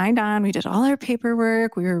signed on, we did all our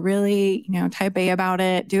paperwork. We were really, type A about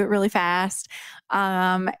it, do it really fast.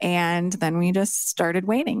 And then we just started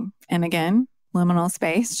waiting. And again, liminal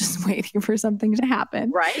space, just waiting for something to happen.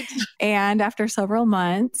 Right. And after several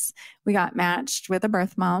months, we got matched with a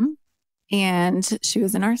birth mom. And she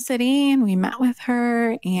was in our city and we met with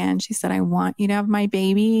her and she said, I want you to have my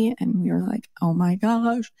baby. And we were like, oh my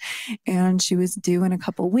gosh. And she was due in a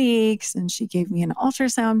couple weeks and she gave me an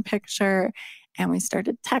ultrasound picture and we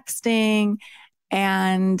started texting.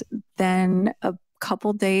 And then a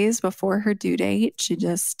couple days before her due date, she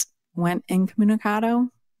just went incommunicado,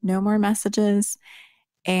 no more messages.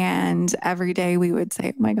 And every day we would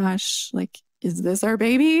say, oh my gosh, like, is this our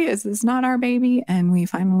baby? Is this not our baby? And we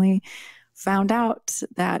finally found out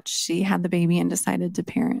that she had the baby and decided to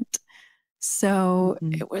parent. So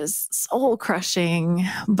it was soul crushing,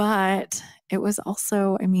 but it was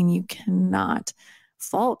also, you cannot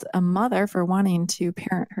fault a mother for wanting to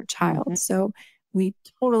parent her child. So we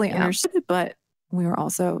totally understood it, but we were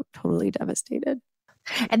also totally devastated.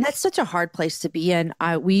 And that's such a hard place to be in.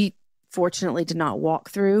 We fortunately did not walk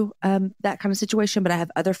through that kind of situation, but I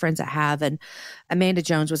have other friends that have. And Amanda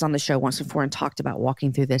Jones was on the show once before and talked about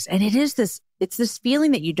walking through this. And it's this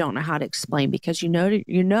feeling that you don't know how to explain because you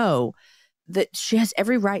know that she has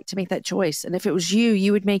every right to make that choice. And if it was you,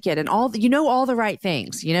 you would make it. And all the right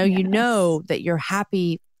things. You know that you're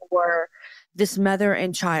happy for this mother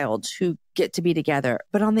and child who get to be together.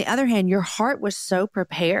 But on the other hand, your heart was so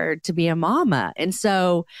prepared to be a mama. And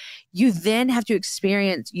so you then have to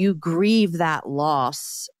you grieve that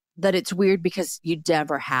loss, that it's weird because you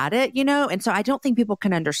never had it, And so I don't think people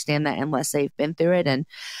can understand that unless they've been through it. And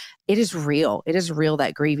it is real. It is real,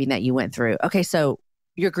 that grieving that you went through. Okay. So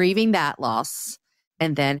you're grieving that loss.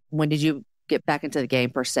 And then when did you get back into the game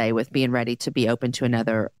per se with being ready to be open to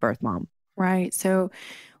another birth mom? Right. So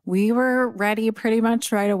we were ready pretty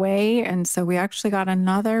much right away. And so we actually got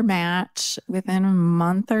another match within a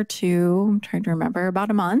month or two. I'm trying to remember, about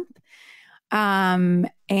a month.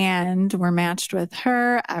 And we're matched with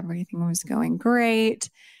her. Everything was going great.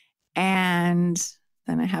 And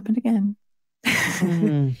then it happened again.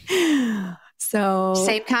 So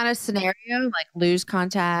same kind of scenario, like lose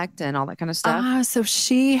contact and all that kind of stuff. So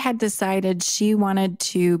she had decided she wanted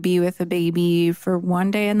to be with the baby for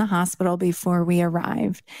one day in the hospital before we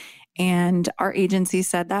arrived. And our agency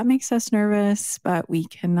said that makes us nervous, but we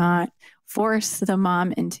cannot force the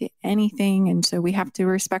mom into anything. And so we have to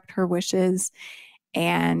respect her wishes.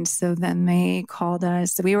 And so then they called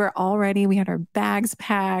us. So we were all ready. We had our bags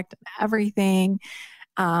packed, everything.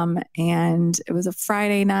 And it was a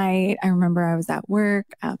Friday night. I remember I was at work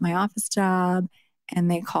at my office job,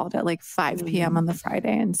 and they called at like 5 p.m. on the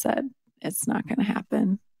Friday and said, it's not going to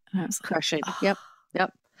happen. And I was like, crushing. Yep.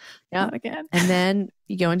 Not again. And then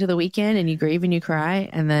you go into the weekend and you grieve and you cry.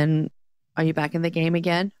 And then are you back in the game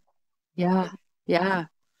again? Yeah.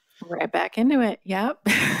 Right back into it. Yep.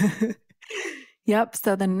 Yep.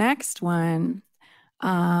 So the next one,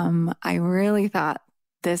 I really thought,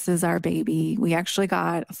 this is our baby. We actually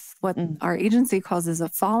got what our agency calls is a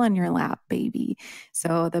fall in your lap baby.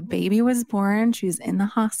 So the baby was born. She was in the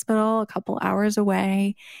hospital a couple hours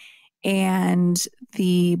away. And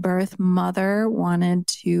the birth mother wanted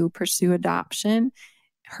to pursue adoption.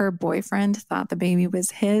 Her boyfriend thought the baby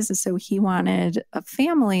was his. So he wanted a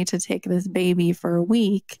family to take this baby for a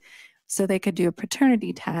week so they could do a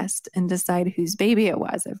paternity test and decide whose baby it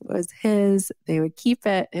was. If it was his, they would keep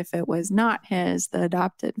it. If it was not his, the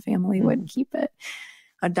adopted family would keep it.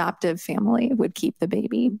 Adoptive family would keep the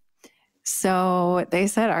baby. So they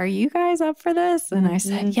said, are you guys up for this? And I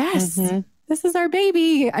said, yes, this is our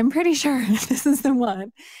baby. I'm pretty sure this is the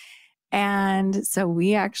one. And so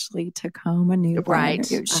we actually took home a newborn.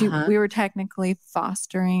 Right. We were technically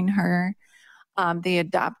fostering her. The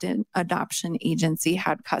adoption agency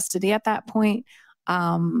had custody at that point,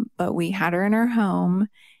 but we had her in her home,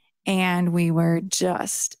 and we were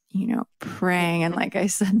just, praying. And like I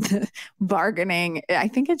said, the bargaining, I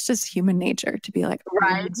think it's just human nature to be like,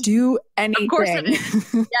 right, do anything. Of course it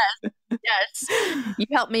is. Yes. You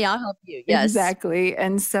help me, I'll help you. Yes. Exactly.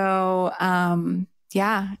 And so,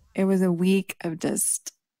 it was a week of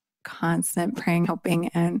just constant praying, hoping,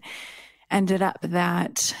 and ended up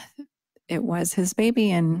that it was his baby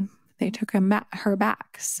and they took her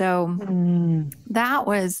back. So that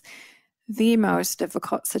was the most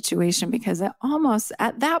difficult situation, because at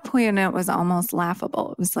that point, it was almost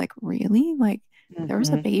laughable. It was like, really? Like there was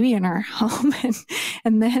a baby in our home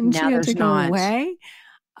and then now she had to go away.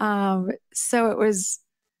 So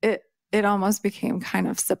it almost became kind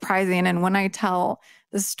of surprising. And when I tell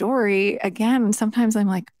the story again, sometimes I'm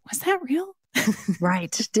like, was that real?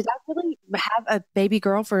 Right. Did I really have a baby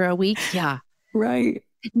girl for a week? Yeah. Right.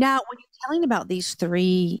 Now, when you're telling about these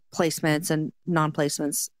 3 placements and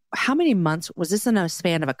non-placements, how many months was this in a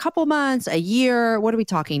span of a couple months, a year? What are we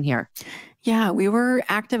talking here? Yeah, we were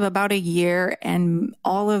active about a year, and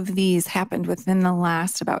all of these happened within the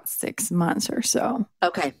last about 6 months or so.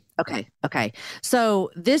 Okay.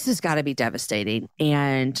 So this has got to be devastating.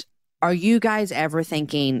 And are you guys ever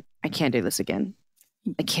thinking, I can't do this again?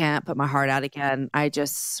 I can't put my heart out again. I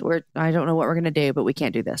don't know what we're going to do, but we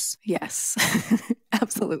can't do this. Yes,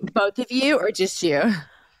 absolutely. Both of you or just you?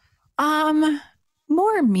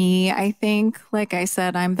 More me, I think. Like I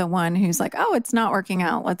said, I'm the one who's like, oh, it's not working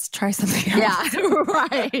out. Let's try something else.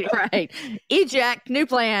 Yeah, right. Eject, new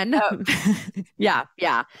plan. Yeah.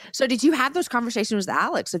 So did you have those conversations with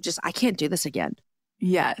Alex of just, I can't do this again?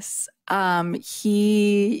 Yes. I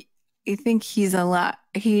think he's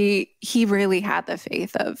he really had the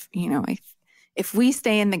faith of, if we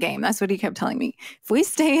stay in the game, that's what he kept telling me. If we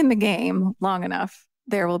stay in the game long enough,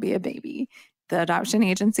 there will be a baby. The adoption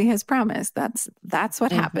agency has promised that's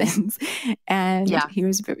what happens. And he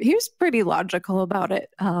was pretty logical about it,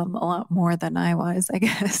 a lot more than I was, I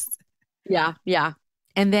guess. Yeah.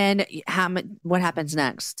 And then what happens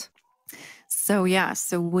next? So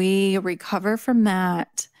we recover from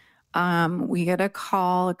that. We get a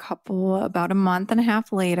call about a month and a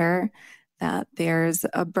half later that there's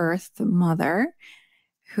a birth mother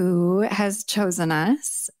who has chosen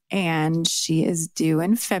us, and she is due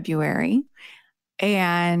in February.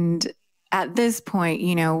 And at this point,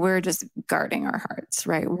 we're just guarding our hearts,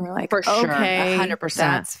 right? We're like, for sure, okay, 100%.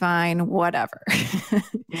 That's fine, whatever. Right.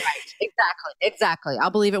 Exactly.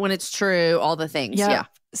 I'll believe it when it's true. All the things. Yep. Yeah.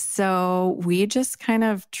 So we just kind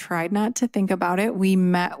of tried not to think about it. We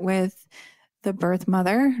met with the birth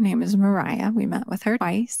mother. Her name is Mariah. We met with her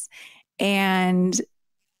twice. And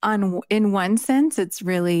in one sense, it's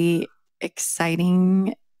really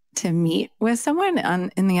exciting to meet with someone.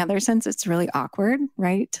 In the other sense, it's really awkward,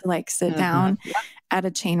 right? To like sit down at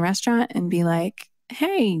a chain restaurant and be like,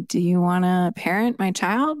 hey, do you want to parent my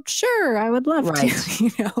child? Sure, I would love to.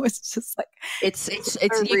 It's just like, it's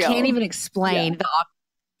you can't even explain the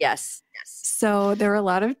yes. So there were a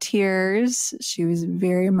lot of tears. She was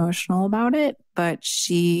very emotional about it, but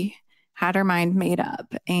she had her mind made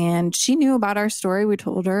up and she knew about our story. We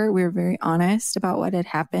told her, we were very honest about what had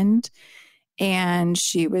happened. And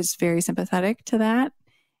she was very sympathetic to that.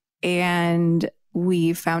 And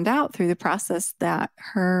we found out through the process that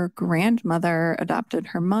her grandmother adopted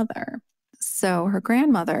her mother. So her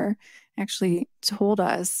grandmother actually told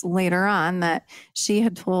us later on that she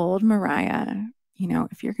had told Mariah,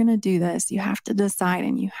 if you're going to do this, you have to decide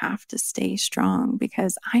and you have to stay strong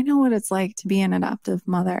because I know what it's like to be an adoptive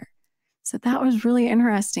mother. So that was really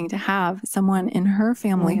interesting to have someone in her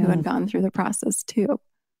family who had gone through the process too.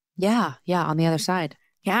 Yeah. On the other side.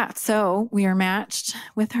 Yeah. So we were matched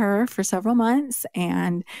with her for several months.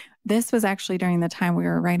 And this was actually during the time we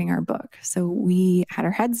were writing our book. So we had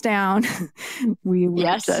our heads down. We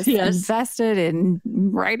were invested in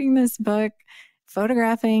writing this book,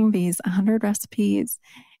 photographing these 100 recipes.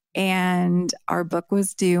 And our book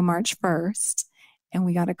was due March 1st. And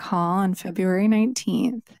we got a call on February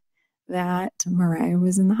 19th that Mariah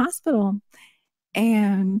was in the hospital.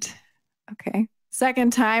 And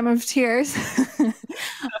second time of tears.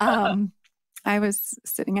 I was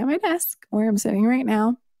sitting at my desk where I'm sitting right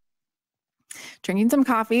now, drinking some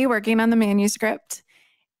coffee, working on the manuscript.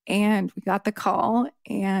 And we got the call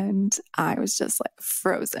and I was just like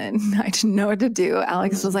frozen. I didn't know what to do.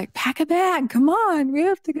 Alex was like, pack a bag. Come on, we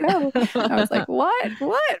have to go. I was like, what?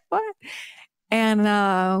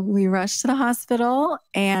 And we rushed to the hospital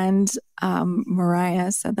and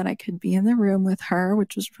Mariah said that I could be in the room with her,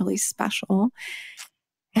 which was really special.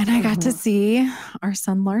 And I got to see our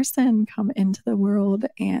son Larson come into the world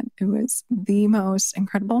and it was the most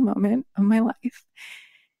incredible moment of my life.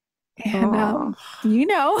 And,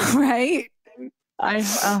 right?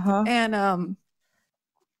 And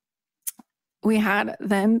we had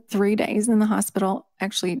then 3 days in the hospital,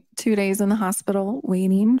 actually 2 days in the hospital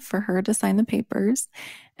waiting for her to sign the papers.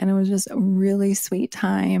 And it was just a really sweet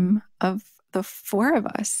time of the four of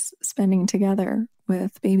us spending together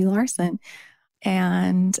with baby Larson.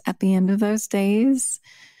 And at the end of those days,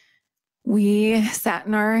 we sat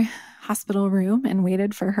in our hospital room and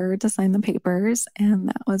waited for her to sign the papers. And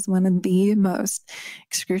that was one of the most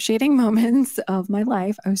excruciating moments of my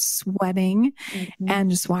life. I was sweating and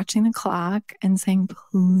just watching the clock and saying,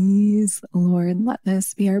 please, Lord, let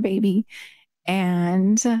this be our baby.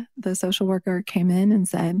 And the social worker came in and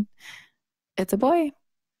said, it's a boy.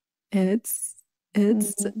 It's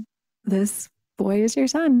this boy is your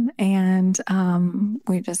son. And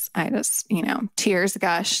I just, tears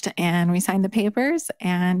gushed and we signed the papers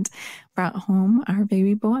and brought home our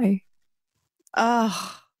baby boy.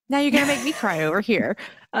 Oh, now you're going to make me cry over here.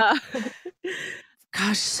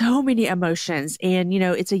 Gosh, so many emotions. And,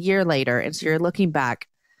 it's a year later. And so you're looking back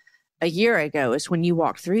a year ago is when you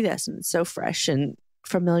walked through this and it's so fresh and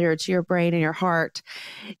familiar to your brain and your heart.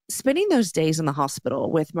 Spending those days in the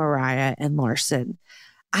hospital with Mariah and Larson,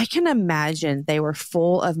 I can imagine they were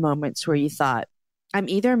full of moments where you thought, I'm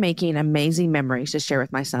either making amazing memories to share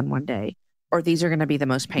with my son one day, or these are going to be the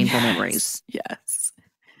most painful memories. Yes.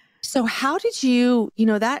 So how did you,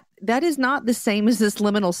 that is not the same as this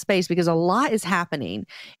liminal space because a lot is happening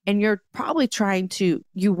and you're probably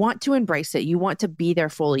you want to embrace it. You want to be there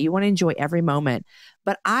fully. You want to enjoy every moment.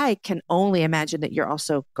 But I can only imagine that you're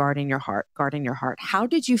also guarding your heart. How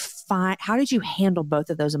did you handle both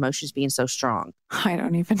of those emotions being so strong? I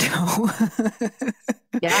don't even know.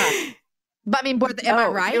 Yeah. But I mean, am I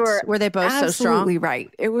right? Were they both so strong? Absolutely right.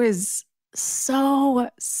 It was so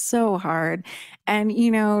hard. And,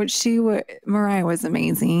 Mariah was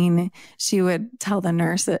amazing. She would tell the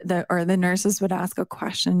nurse or the nurses would ask a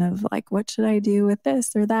question of like, what should I do with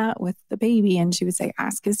this or that with the baby? And she would say,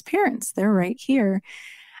 ask his parents. They're right here.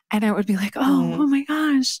 And I would be like, oh my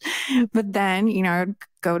gosh. But then, I would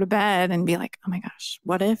go to bed and be like, oh my gosh,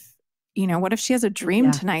 what if she has a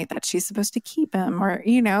dream tonight that she's supposed to keep him or,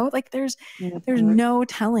 there's no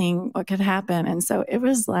telling what could happen. And so it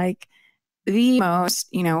was like the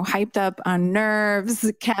most, hyped up on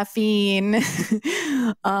nerves, caffeine,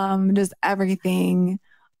 just everything,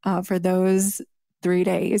 for those 3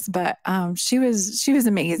 days. But, she was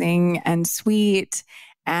amazing and sweet.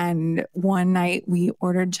 And one night we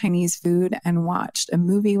ordered Chinese food and watched a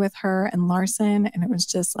movie with her and Larson. And it was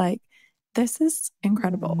just like, this is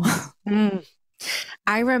incredible. Mm.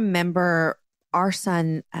 I remember our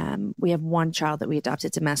son, we have one child that we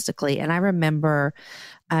adopted domestically. And I remember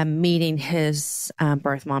meeting his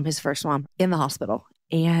birth mom, his first mom, in the hospital.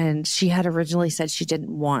 And she had originally said she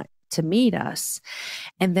didn't want to meet us.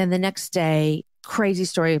 And then the next day, crazy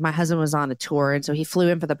story, my husband was on a tour. And so he flew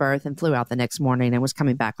in for the birth and flew out the next morning and was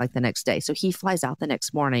coming back like the next day. So he flies out the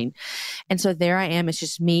next morning. And so there I am. It's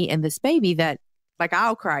just me and this baby that, like,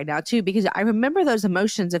 I'll cry now too, because I remember those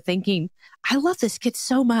emotions of thinking, I love this kid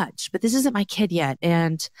so much, but this isn't my kid yet.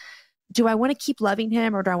 And do I want to keep loving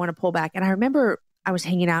him or do I want to pull back? And I remember I was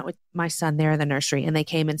hanging out with my son there in the nursery and they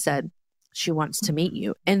came and said, she wants to meet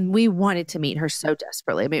you. And we wanted to meet her so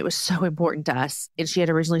desperately. I mean, it was so important to us. And she had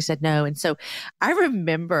originally said no. And so I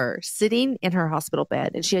remember sitting in her hospital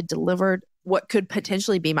bed and she had delivered what could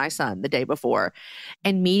potentially be my son the day before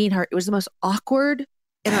and meeting her. It was the most awkward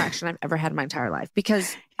interaction I've ever had in my entire life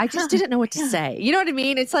because I just didn't know what to say. You know what I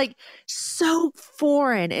mean? It's like so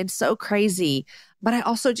foreign and so crazy. But I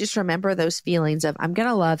also just remember those feelings of I'm going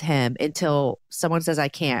to love him until someone says I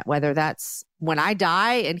can't, whether that's when I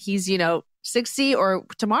die and he's, 60 or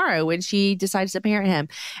tomorrow when she decides to parent him.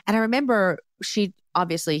 And I remember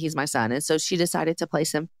obviously he's my son. And so she decided to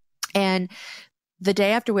place him. And the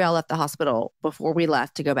day after we all left the hospital, before we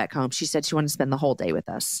left to go back home, she said she wanted to spend the whole day with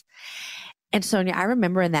us. And Sonja, I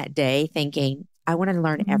remember in that day thinking, I want to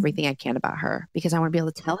learn everything I can about her because I want to be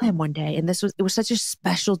able to tell him one day. And it was such a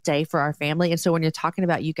special day for our family. And so when you're talking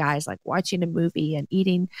about you guys like watching a movie and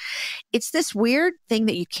eating, it's this weird thing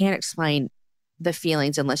that you can't explain the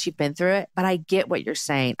feelings unless you've been through it. But I get what you're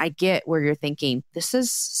saying. I get where you're thinking, this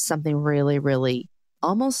is something really, really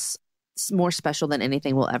almost more special than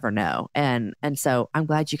anything we'll ever know. And so I'm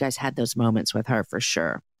glad you guys had those moments with her for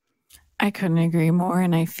sure. I couldn't agree more.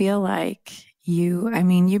 And I feel like you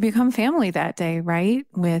become family that day, right?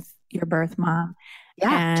 With your birth mom.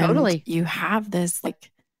 Yeah, and totally. You have this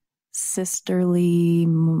like sisterly,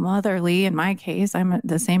 motherly, in my case, I'm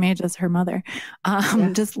the same age as her mother,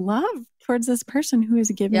 just love towards this person who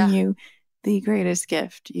is giving you the greatest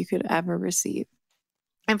gift you could ever receive.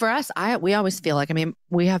 And for us, we always feel like,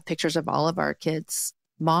 we have pictures of all of our kids'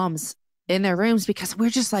 moms in their rooms because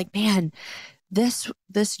we're just like, man, this,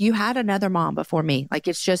 you had another mom before me. Like,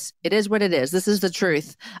 it is what it is. This is the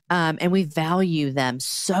truth. And we value them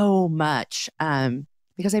so much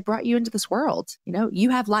because they brought you into this world.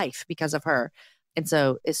 You have life because of her. And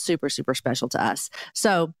so it's super, super special to us.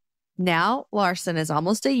 So now Larson is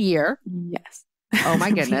almost a year. Yes. Oh my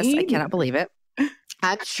goodness. I cannot believe it.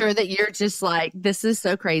 I'm sure that you're just like, this is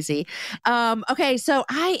so crazy. Okay. So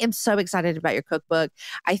I am so excited about your cookbook.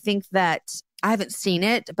 I think that I haven't seen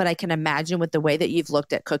it, but I can imagine with the way that you've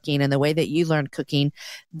looked at cooking and the way that you learned cooking,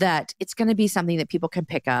 that it's going to be something that people can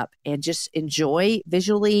pick up and just enjoy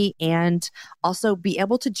visually and also be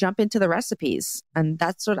able to jump into the recipes. And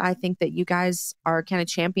that's what I think that you guys are kind of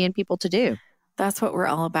champion people to do. That's what we're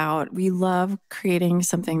all about. We love creating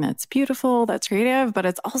something that's beautiful, that's creative, but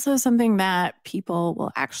it's also something that people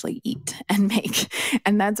will actually eat and make.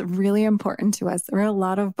 And that's really important to us. There are a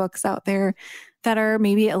lot of books out there that are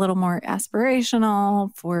maybe a little more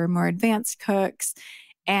aspirational for more advanced cooks.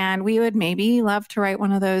 And we would maybe love to write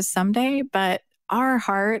one of those someday, but our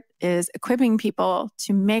heart is equipping people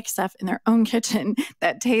to make stuff in their own kitchen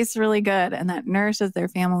that tastes really good and that nourishes their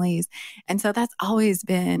families. And so that's always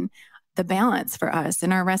been the balance for us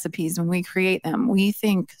in our recipes. When we create them, we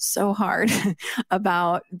think so hard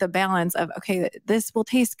about the balance of, okay, this will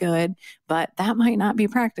taste good, but that might not be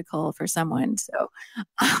practical for someone. So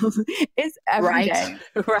it's every day.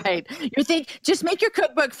 Right. You think, just make your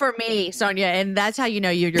cookbook for me, Sonja. And that's how you know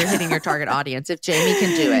you're hitting your target audience. If Jamie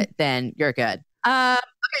can do it, then you're good. Okay,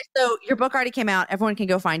 so your book already came out. Everyone can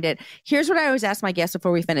go find it. Here's what I always ask my guests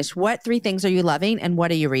before we finish. What 3 things are you loving and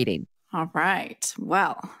what are you reading? All right.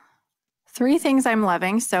 Well, 3 things I'm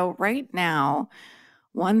loving. So right now,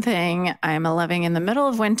 one thing I'm loving in the middle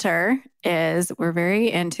of winter is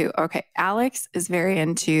Alex is very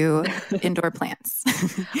into indoor plants.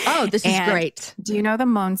 Oh, this is great. Do you know the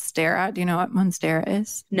Monstera? Do you know what Monstera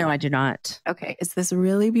is? No, I do not. Okay. It's this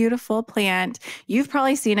really beautiful plant. You've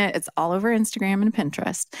probably seen it. It's all over Instagram and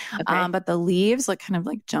Pinterest. Okay. But the leaves look kind of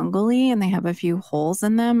like jungly and they have a few holes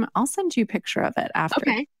in them. I'll send you a picture of it after.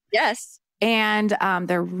 Okay. Yes. And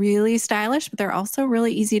they're really stylish, but they're also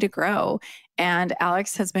really easy to grow. And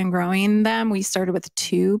Alex has been growing them. We started with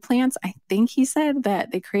 2 plants. I think he said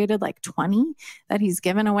that they created like 20 that he's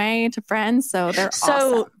given away to friends. So they're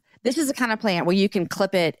awesome. This is the kind of plant where you can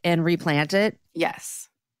clip it and replant it? Yes.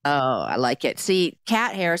 Oh, I like it. See,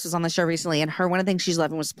 Kat Harris was on the show recently, and one of the things she's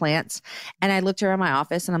loving was plants. And I looked around my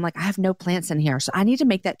office and I'm like, I have no plants in here. So I need to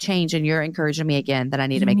make that change. And you're encouraging me again that I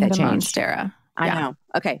need to make that change. Monstera. I know.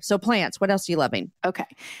 Okay. So plants, what else are you loving? Okay.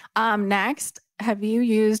 Next, have you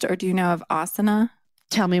used or do you know of Asana?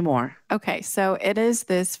 Tell me more. Okay. So it is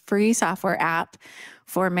this free software app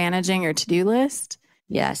for managing your to-do list.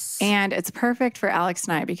 Yes. And it's perfect for Alex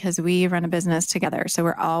and I because we run a business together. So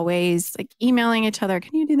we're always like emailing each other.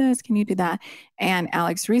 Can you do this? Can you do that? And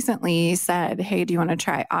Alex recently said, hey, do you want to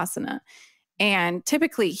try Asana? And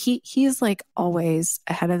typically he's like always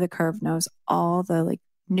ahead of the curve, knows all the like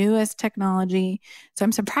newest technology. So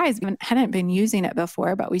I'm surprised we hadn't been using it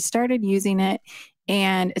before, but we started using it.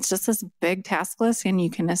 And it's just this big task list and you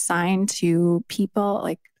can assign to people,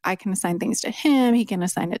 like I can assign things to him. He can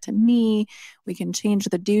assign it to me. We can change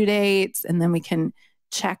the due dates and then we can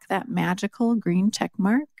check that magical green check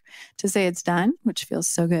mark to say it's done, which feels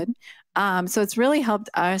so good. So it's really helped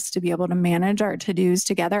us to be able to manage our to-dos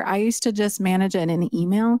together. I used to just manage it in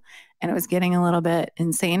email and it was getting a little bit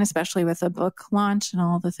insane, especially with a book launch and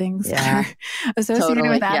all the things that are associated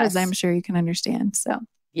with that, as I'm sure you can understand. So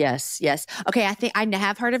yes. Okay. I think I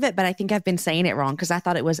have heard of it, but I think I've been saying it wrong because I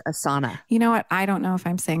thought it was Asana. You know what? I don't know if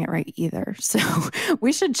I'm saying it right either. So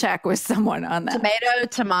we should check with someone on that.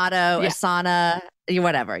 Tomato, Asana,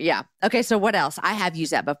 whatever. Yeah. Okay. So what else? I have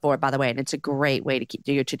used that before, by the way, and it's a great way to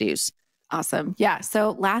do your to-dos. Awesome. Yeah.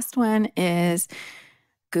 So last one is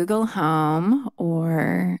Google Home,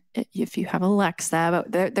 or if you have Alexa,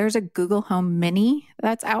 but there's a Google Home Mini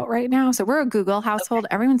that's out right now. So we're a Google household.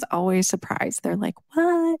 Okay. Everyone's always surprised. They're like,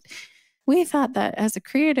 what? We thought that as a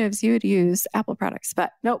creatives, you would use Apple products,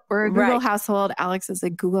 but nope, we're a Google household. Alex is a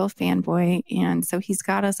Google fanboy. And so he's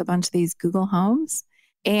got us a bunch of these Google Homes,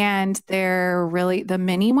 and the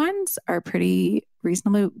mini ones are pretty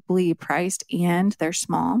reasonably priced and they're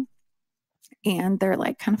small. And they're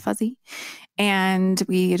like kind of fuzzy. And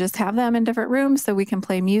we just have them in different rooms so we can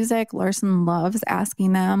play music. Larson loves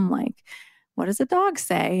asking them, like, what does a dog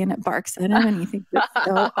say? And it barks at him and he thinks it's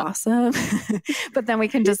so awesome. But then we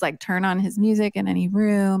can just like turn on his music in any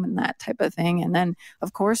room and that type of thing. And then,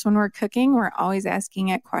 of course, when we're cooking, we're always asking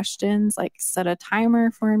it questions like set a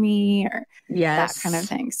timer for me or that kind of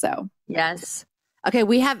thing. So, yes. Okay.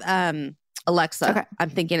 We have Alexa. Okay.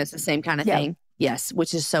 I'm thinking it's the same kind of thing. Yes.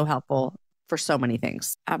 Which is so helpful for so many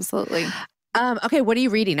things. Absolutely. Okay. What are you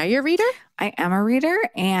reading? Are you a reader? I am a reader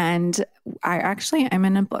and I'm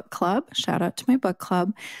in a book club. Shout out to my book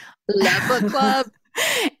club. Love book club.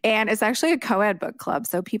 And it's actually a co-ed book club.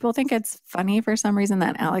 So people think it's funny for some reason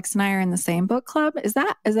that Alex and I are in the same book club. Is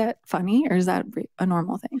that funny or is that a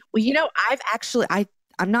normal thing? Well,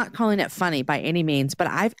 I'm not calling it funny by any means, but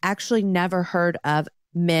I've actually never heard of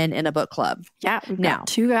men in a book club. Yeah. Now,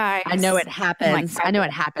 two guys. I know it happens.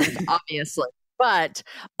 Obviously. But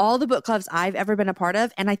all the book clubs I've ever been a part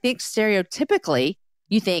of, and I think stereotypically,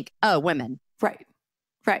 you think, oh, women. Right.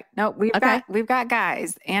 No, we've got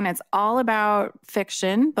guys, and it's all about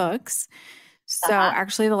fiction books. So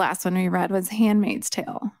actually the last one we read was Handmaid's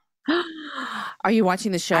Tale. Are you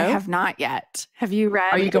watching the show? I have not yet. Have you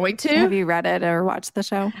read? Are you going to? Have you read it or watched the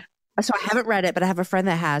show? So I haven't read it, but I have a friend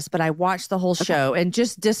that has, but I watched the whole show. And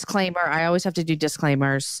just disclaimer, I always have to do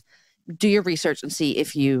disclaimers. Do your research and see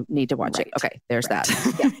if you need to watch it. Okay, there's that.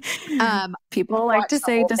 Yeah. People like to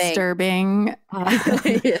say disturbing.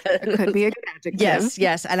 It could be a good adjective.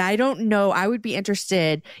 Yes. And I don't know. I would be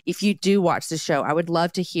interested if you do watch the show. I would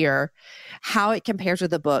love to hear how it compares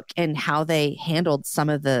with the book and how they handled some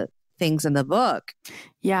of the things in the book.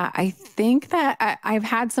 Yeah, I think that I've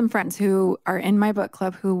had some friends who are in my book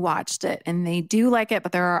club who watched it and they do like it,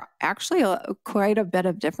 but there are actually quite a bit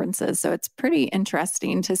of differences. So it's pretty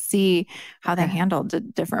interesting to see how they handled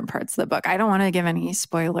different parts of the book. I don't want to give any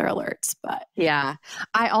spoiler alerts, but yeah.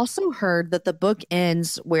 I also heard that the book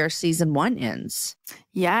ends where season 1 ends.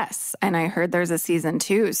 Yes. And I heard there's a season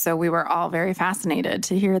 2. So we were all very fascinated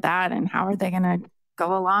to hear that. And how are they going to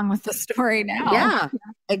go along with the story now? Yeah,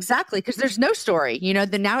 exactly. Because there's no story,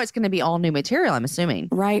 then now it's going to be all new material, I'm assuming.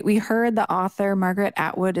 Right. We heard the author, Margaret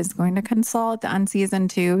Atwood, is going to consult on season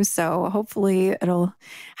 2. So hopefully it'll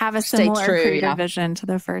have a similar creative vision to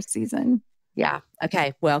the first season. Yeah.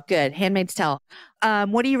 Okay. Well, good. Handmaid's Tale.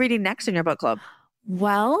 What are you reading next in your book club?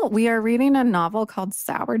 Well, we are reading a novel called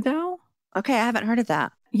Sourdough. Okay. I haven't heard of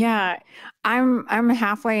that. Yeah, I'm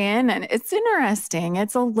halfway in and it's interesting.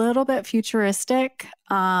 It's a little bit futuristic,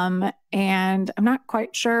 and I'm not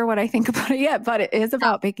quite sure what I think about it yet, but it is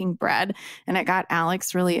about baking bread, and it got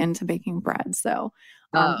Alex really into baking bread. So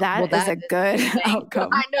that is a good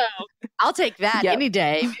outcome. I'll take that any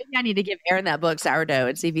day. Maybe I need to give Aaron that book, Sourdough,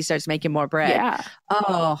 and see if he starts making more bread. Yeah.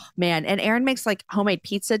 Oh, man. And Aaron makes like homemade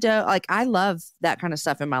pizza dough. Like I love that kind of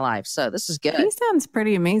stuff in my life. So this is good. He sounds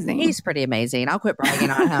pretty amazing. He's pretty amazing. I'll quit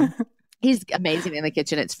bragging on him. He's amazing in the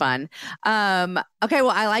kitchen. It's fun. Okay.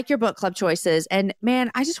 Well, I like your book club choices. And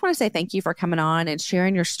man, I just want to say thank you for coming on and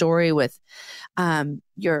sharing your story with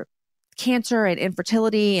your cancer and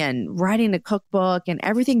infertility and writing a cookbook and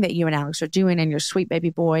everything that you and Alex are doing and your sweet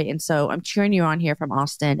baby boy. And so I'm cheering you on here from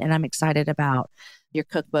Austin, and I'm excited about your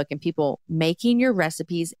cookbook and people making your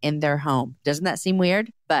recipes in their home. Doesn't that seem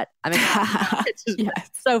weird? But I'm excited. It's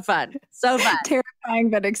just so fun. So fun.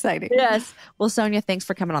 Terrifying, but exciting. Yes. Well, Sonja, thanks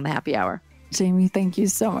for coming on the happy hour. Jamie, thank you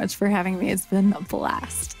so much for having me. It's been a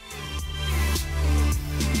blast.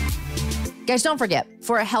 Guys, don't forget,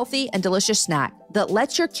 for a healthy and delicious snack that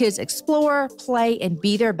lets your kids explore, play, and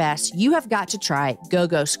be their best, you have got to try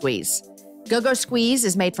Go-Go Squeeze. Go-Go Squeeze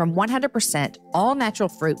is made from 100% all-natural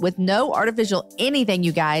fruit with no artificial anything,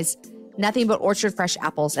 you guys. Nothing but orchard fresh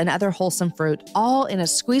apples and other wholesome fruit, all in a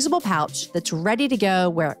squeezable pouch that's ready to go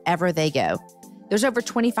wherever they go. There's over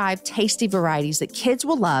 25 tasty varieties that kids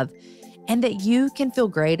will love and that you can feel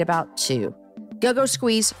great about too. Go-Go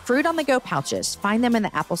Squeeze fruit on the go pouches. Find them in the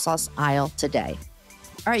applesauce aisle today.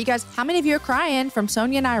 All right, you guys, how many of you are crying from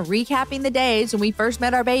Sonja and I recapping the days when we first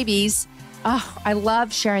met our babies? Oh, I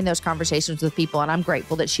love sharing those conversations with people, and I'm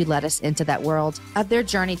grateful that she led us into that world of their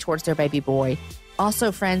journey towards their baby boy.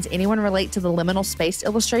 Also, friends, anyone relate to the liminal space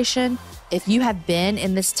illustration? If you have been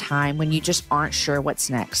in this time when you just aren't sure what's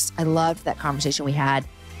next, I loved that conversation we had.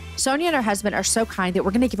 Sonja and her husband are so kind that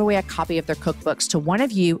we're going to give away a copy of their cookbooks to one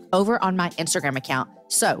of you over on my Instagram account.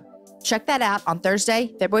 So check that out on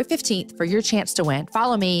Thursday, February 15th for your chance to win.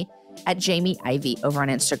 Follow me at Jamie Ivey over on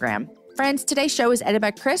Instagram. Friends, today's show is edited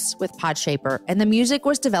by Chris with Podshaper, and the music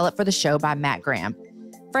was developed for the show by Matt Graham.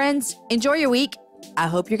 Friends, enjoy your week. I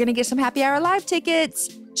hope you're going to get some happy hour live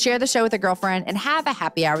tickets. Share the show with a girlfriend and have a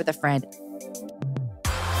happy hour with a friend